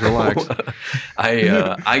wanted, guys. Relax.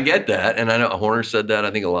 I get that, and I know Horner said that. I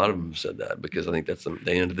think a lot of them said that because I think that's at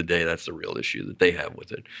the end of the day, that's the real issue that they have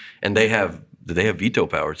with it. And they have veto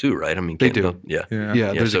power too, right? I mean, They do. Yeah.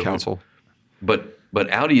 Yeah, there's a so- council. But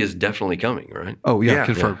Audi is definitely coming, right? Oh yeah,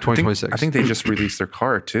 confirmed. I think- 2026. I think they just released their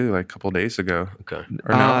car too, like a couple days ago. Okay.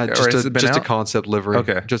 Or no? Or just has a it been just a out? concept livery.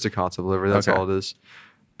 Okay. Just a concept livery. That's Okay. all it is.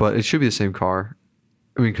 But it should be the same car.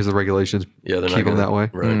 I mean, because the regulations Yeah, they're keep not them that way.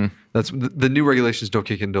 Right. That's the new regulations don't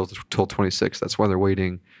kick in until 26. That's why they're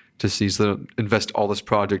waiting to see. So they don't invest all this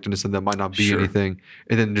project into something that might not be Sure. anything,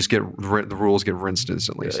 and then just the rules get rinsed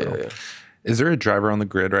instantly. so Yeah. Is there a driver on the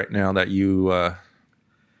grid right now that you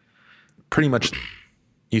pretty much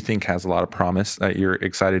you think has a lot of promise that you're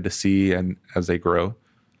excited to see and as they grow?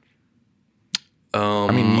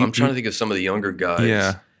 I mean, I'm trying to think of some of the younger guys.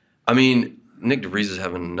 Yeah. I mean, Nick DeVries is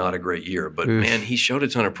having not a great year, but Oof. man, he showed a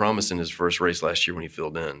ton of promise in his first race last year when he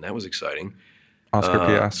filled in. That was exciting. Oscar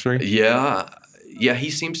Piastri? Yeah, he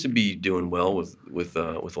seems to be doing well with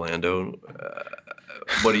Lando.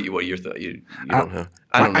 What are your thoughts? You don't know.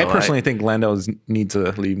 I don't know. I personally think Lando needs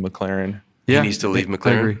to leave McLaren. He needs to leave I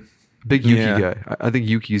McLaren. agree. Big Yuki Yeah. guy. I think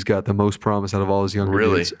Yuki's got the most promise out of all his younger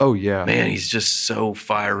Really? kids. Oh yeah, Man, he's just so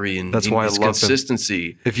fiery, and That's why I his love him.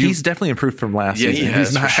 consistency. If you, He's definitely improved from last Yeah, he season. has,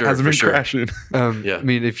 He's not for sure, hasn't for been sure. crashing. Yeah. I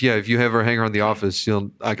mean, if you ever hang around the office,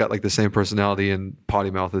 I got like the same personality and potty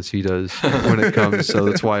mouth as he does when it comes. So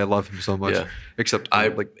that's why I love him so much. Yeah. Except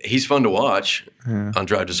He's fun to watch on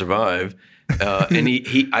Drive to Survive, and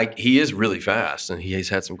he is really fast, and he has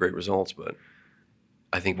had some great results. But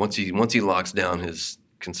I think once he locks down his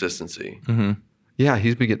consistency, yeah,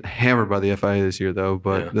 he's been getting hammered by the FIA this year though.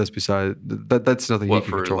 But Yeah. that's beside that's nothing what he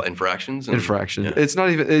can for control. infractions? Infraction. Yeah. It's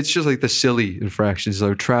not even. It's just like the silly infractions,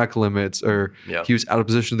 like track limits, or Yeah. he was out of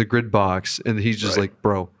position in the grid box, and he's just Right. like,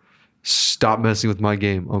 bro, stop messing with my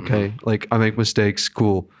game, okay? Like I make mistakes,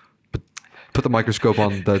 cool, but put the microscope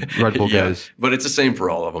on the Red Bull Yeah, guys. but it's the same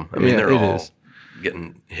for all of them. I mean, Yeah, they're it all is.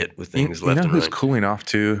 getting hit with You things know left and who's right. cooling off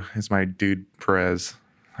too is my dude Perez.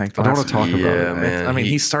 Like I don't want to talk about Yeah, it. man. I mean,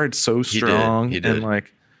 he started so did. strong. He did. And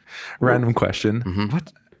like, random question.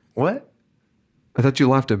 What? What? I thought you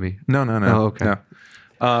laughed at me. No. Oh, okay.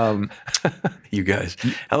 No. You guys,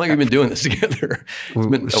 how long have you been doing this together? It's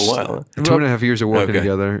been a while. 2.5 years of working Okay.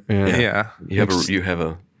 together. And Yeah. You have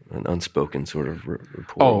an unspoken sort of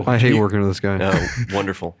rapport. Oh, I hate He- working with this guy. Oh,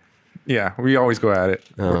 wonderful. Yeah, we always go at it.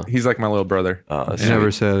 He's like my little brother. That's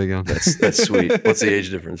Never sweet. say it again. That's sweet. What's the age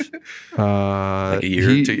difference? Like a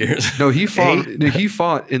year, 2 years? No, he fought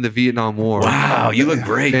in the Vietnam War. Wow, you look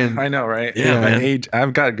great. And I know, right? Yeah, My man. age,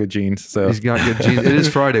 I've got good genes. So he's got good jeans. It is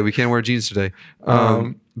Friday. We can't wear jeans today.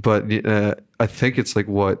 But I think it's like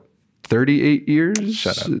what, 38 years?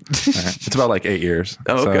 Shut up. It's about like 8 years.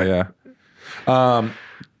 Oh, okay. So, yeah.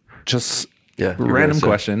 Just Yeah, you were random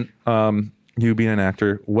gonna say. question. You being an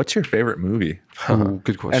actor, what's your favorite movie? Ooh,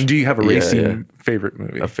 good question. And do you have a Yeah, racing yeah. favorite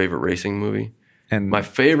movie? A favorite racing movie? And My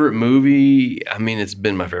favorite movie, I mean, it's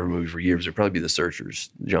been my favorite movie for years. It'd probably be The Searchers,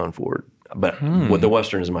 John Ford. But the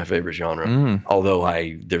Western is my favorite genre. Although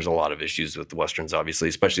there's a lot of issues with the Westerns, obviously,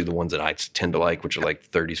 especially the ones that I tend to like, which are like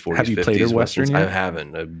 30s, 40s, Have you 50s played a Western Westerns. yet? I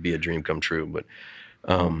haven't. It'd be a dream come true. But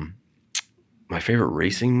my favorite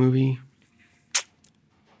racing movie,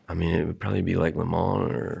 I mean, it would probably be like Le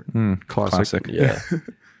Mans or, Classic. yeah.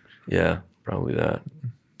 Yeah, probably that.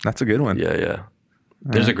 That's a good one. Yeah.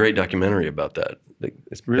 There's a great documentary about that.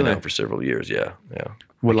 It's been Really? out for several years. Yeah.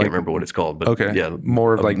 What, I can't like- remember what it's called, but Okay. yeah,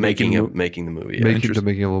 More of like making making making the movie. Yeah.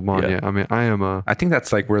 Making a Le Mans. Yeah. Yeah. I mean, I am a. I think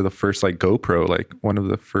that's like where the first like GoPro, like one of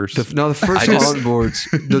the first. The first onboards,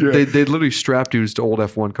 they literally strap dudes to old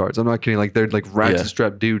F1 cars. I'm not kidding. Like they're like ratchet Yeah.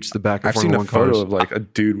 strap dudes to the back of I've seen a F1 photo cars. of like a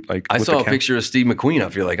dude like. I with saw the a picture of Steve McQueen. I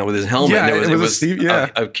feel like with his helmet. Yeah, and it was a Steve- yeah.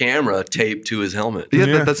 a camera taped to his helmet. Yeah,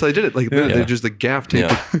 Yeah. that's how they did it. Like literally, Yeah. they just the gaff tape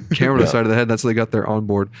Yeah. the camera to the side of the head. That's how they got their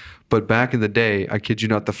onboard. But back in the day, I kid you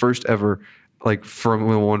not, the first ever like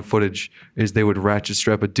Formula One footage is they would ratchet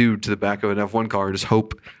strap a dude to the back of an F1 car and just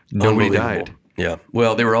hope nobody Unbelievable. died. Yeah.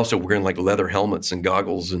 Well, they were also wearing like leather helmets and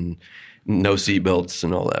goggles and no seat belts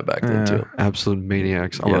and all that back then too. Absolute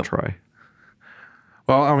maniacs. I want to try.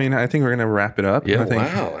 Well, I mean, I think we're gonna wrap it up. Yeah. I think,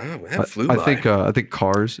 Wow. That flew by. I think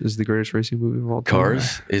Cars is the greatest racing movie of all time.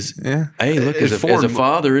 Cars is. Yeah. Hey, look, It as a formed-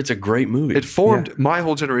 father, it's a great movie. It formed my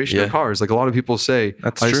whole generation Yeah. of cars. Like a lot of people say,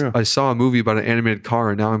 That's true. I saw a movie about an animated car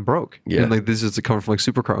and now I'm broke. Yeah. And like this is coming from like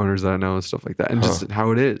supercar owners that I know and stuff like that, and just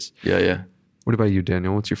how it is. Yeah. What about you,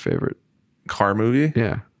 Daniel? What's your favorite? Car movie.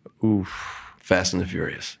 Yeah, Oof. Fast and the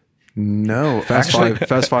Furious. No. Fast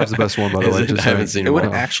Five's the best one, by the Is way. it? Just I haven't saying. seen It would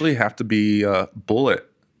one. actually have to be Bullet.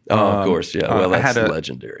 Oh, of course. Yeah. Well, I that's had a-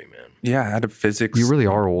 legendary, man. Yeah, I had a physics. You really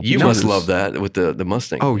are old. You Jesus. must love that with the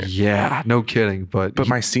Mustang. Oh there. yeah, no kidding. But But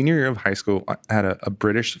my senior year of high school, I had a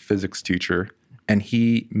British physics teacher, and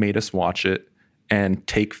he made us watch it and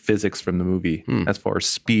take physics from the movie as far as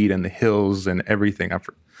speed and the hills and everything. I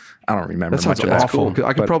don't remember that sounds much of that. awful.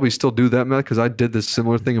 I could but- probably still do that math because I did this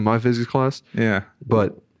similar thing in my physics class. Yeah.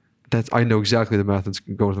 But I know exactly the math that's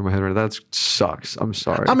going through my head right now. That sucks. I'm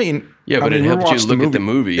sorry. I mean, Yeah, but I mean, it we helped you watched look at the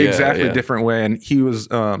movie. Yeah, exactly yeah. different way. And he was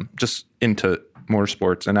just into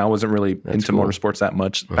motorsports, and I wasn't really into cool. motorsports that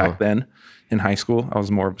much back then in high school. I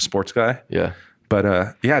was more of a sports guy. Yeah.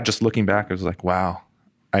 But yeah, just looking back, I was like, wow,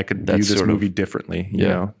 I could view That's this sort of- movie differently. You Yeah.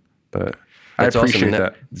 know, but I That's awesome. appreciate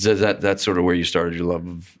And that. That's sort of where you started your love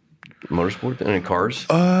of motorsport and in cars.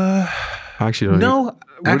 I actually don't No, What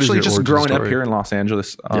is actually, your just origin growing up story? here in Los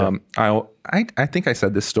Angeles, I think I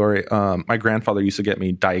said this story. My grandfather used to get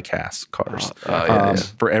me die-cast cars yeah.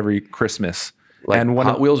 for every Christmas. Like and one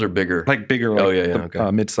Hot of, Wheels are bigger. like bigger, like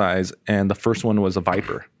okay. mid-size. And the first one was a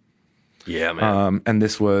Viper. Yeah, man. And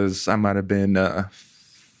this was, I might have been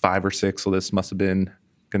 5 or 6, so this must have been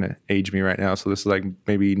going to age me right now. So this is like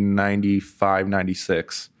maybe 95,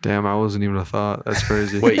 96. Damn, I wasn't even a thought. That's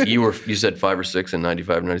crazy. Wait, you said 5 or 6 in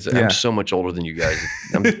 95, 96. Yeah. I'm so much older than you guys.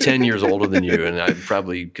 I'm 10 years older than you, and I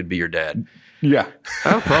probably could be your dad. Yeah.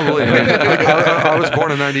 Oh, probably. I was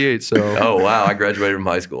born in '98, so Oh, wow. I graduated from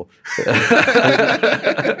high school.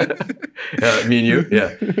 Me and you?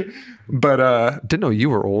 Yeah. But didn't know you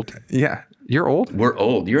were old. yeah. You're old. We're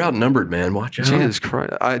old. You're outnumbered, man. Watch out. Jesus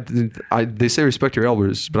Christ! They say respect your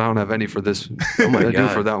elders, but I don't have any for this. Oh my I do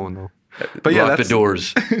God. for that one though. But yeah, Lock the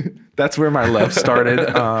doors. that's where my love started.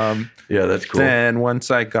 Yeah, that's cool. Then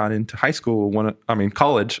once I got into high school,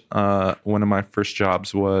 college, one of my first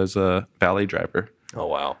jobs was a valet driver. Oh,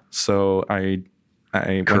 wow. So I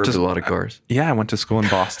went Curbed to a lot of cars. Yeah, I went to school in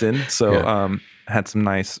Boston. So Yeah. I had some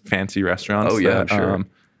nice fancy restaurants. Oh, yeah, that, I'm sure.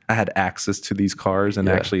 I had access to these cars and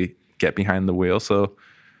Yeah. actually get behind the wheel. So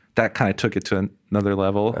that kind of took it to another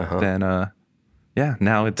level. Then, yeah,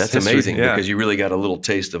 now it's That's history. amazing Yeah. because you really got a little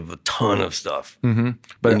taste of a ton of stuff.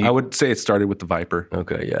 But and you- I would say it started with the Viper.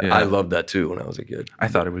 Okay, yeah. Yeah. I loved that too when I was a kid. I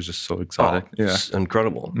thought it was just so exotic. Yeah. It's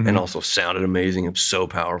incredible. And also sounded amazing. It was so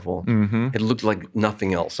powerful. It looked like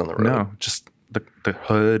nothing else on the road. No, just the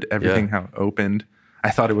hood, everything, how it opened. I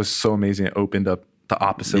thought it was so amazing. It opened up the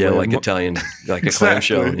opposite Yeah, way. like Italian, like a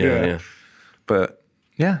clamshell. Exactly, Yeah, yeah. yeah. But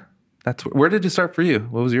yeah, where did it start for you?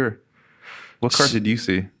 What was your? What car did you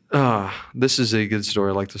see? This is a good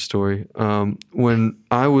story. I like the story. When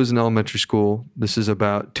I was in elementary school, this is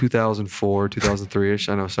about 2004, 2003-ish.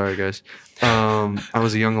 I know, sorry guys. I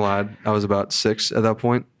was a young lad. I was about 6 at that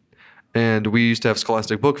point. And we used to have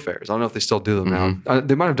scholastic book fairs. I don't know if they still do them now.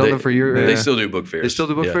 They might have done them for a year. They still do book fairs. They still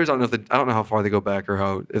do book fairs. I don't know how far they go back or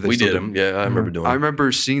how. If they We still did do. them. Yeah, I remember doing them. I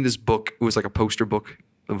remember seeing this book. It was like a poster book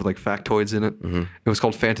with like factoids in it. It was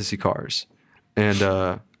called Fantasy Cars, and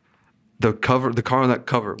the car on that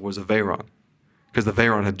cover was a Veyron, because the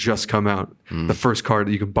Veyron had just come out. The first car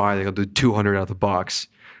that you can buy, they got the 200 out of the box.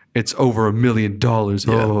 It's over $1 million.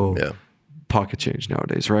 Yeah. Pocket change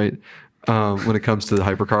nowadays, right? When it comes to the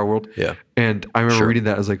hypercar world. Yeah. And I remember reading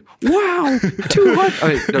that. I was like, wow, 200. I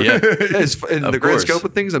mean, no, in the grand scope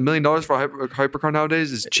of things, $1 million for a hypercar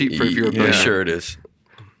nowadays is cheap for if you're a millionaire. Sure it is.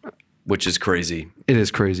 Which is crazy. It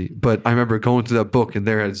is crazy. But I remember going through that book, and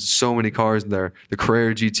there had so many cars in there. The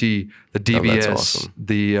Carrera GT, the DBS, that's awesome.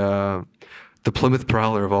 the Plymouth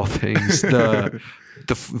Prowler of all things, the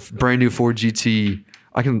brand new Ford GT.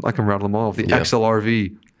 I can rattle them all. The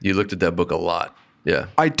XLRV. You looked at that book a lot. Yeah.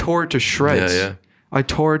 I tore it to shreds. Yeah. I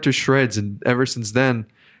tore it to shreds, and ever since then,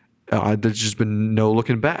 there's just been no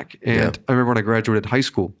looking back. And I remember when I graduated high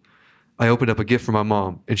school, I opened up a gift for my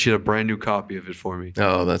mom, and she had a brand new copy of it for me.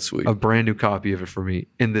 Oh, that's sweet. A brand new copy of it for me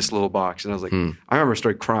in this little box. And I was like, I remember I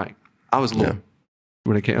started crying. I was little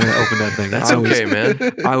when I opened that thing. That's okay, man.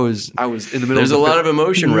 I was in the middle. There's a lot of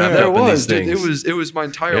emotion wrapped up in these things. It was my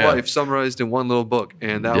entire life summarized in one little book,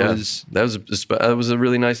 and that was a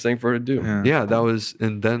really nice thing for her to do. Yeah, that was,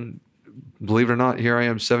 and then, believe it or not, here I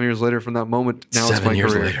am 7 years later from that moment. Now it's my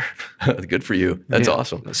career. Later. Good for you. That's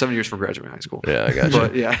awesome. 7 years from graduating high school. Yeah, I got you.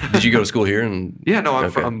 But yeah. Did you go to school here? No,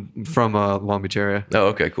 I'm from Long Beach area. Oh,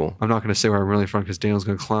 okay, cool. I'm not going to say where I'm really from because Daniel's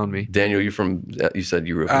going to clown me. Daniel, you said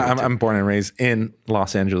you were. I'm born and raised in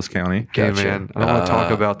Los Angeles County. Okay, man. I don't want to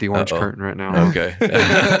talk about the orange curtain right now.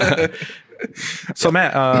 Okay. So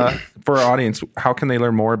Matt, for our audience, how can they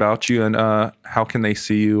learn more about you, and how can they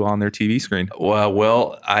see you on their TV screen?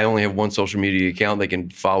 Well, I only have one social media account. They can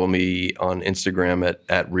follow me on Instagram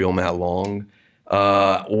at RealMattLong.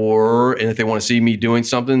 And if they want to see me doing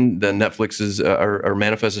something, then Netflix is or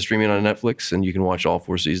Manifest is streaming on Netflix, and you can watch all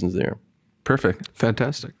 4 seasons there. Perfect.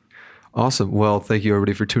 Fantastic. Awesome. Well, thank you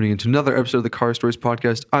everybody for tuning in to another episode of the Car Stories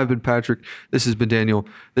Podcast. I've been Patrick. This has been Daniel.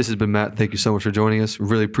 This has been Matt. Thank you so much for joining us.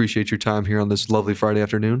 Really appreciate your time here on this lovely Friday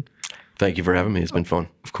afternoon. Thank you for having me. It's been fun.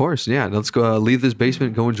 Of course. Yeah. Let's go leave this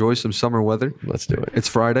basement, go enjoy some summer weather. Let's do it. It's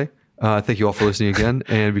Friday. Thank you all for listening again.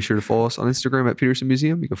 And be sure to follow us on Instagram at Peterson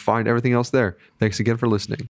Museum. You can find everything else there. Thanks again for listening.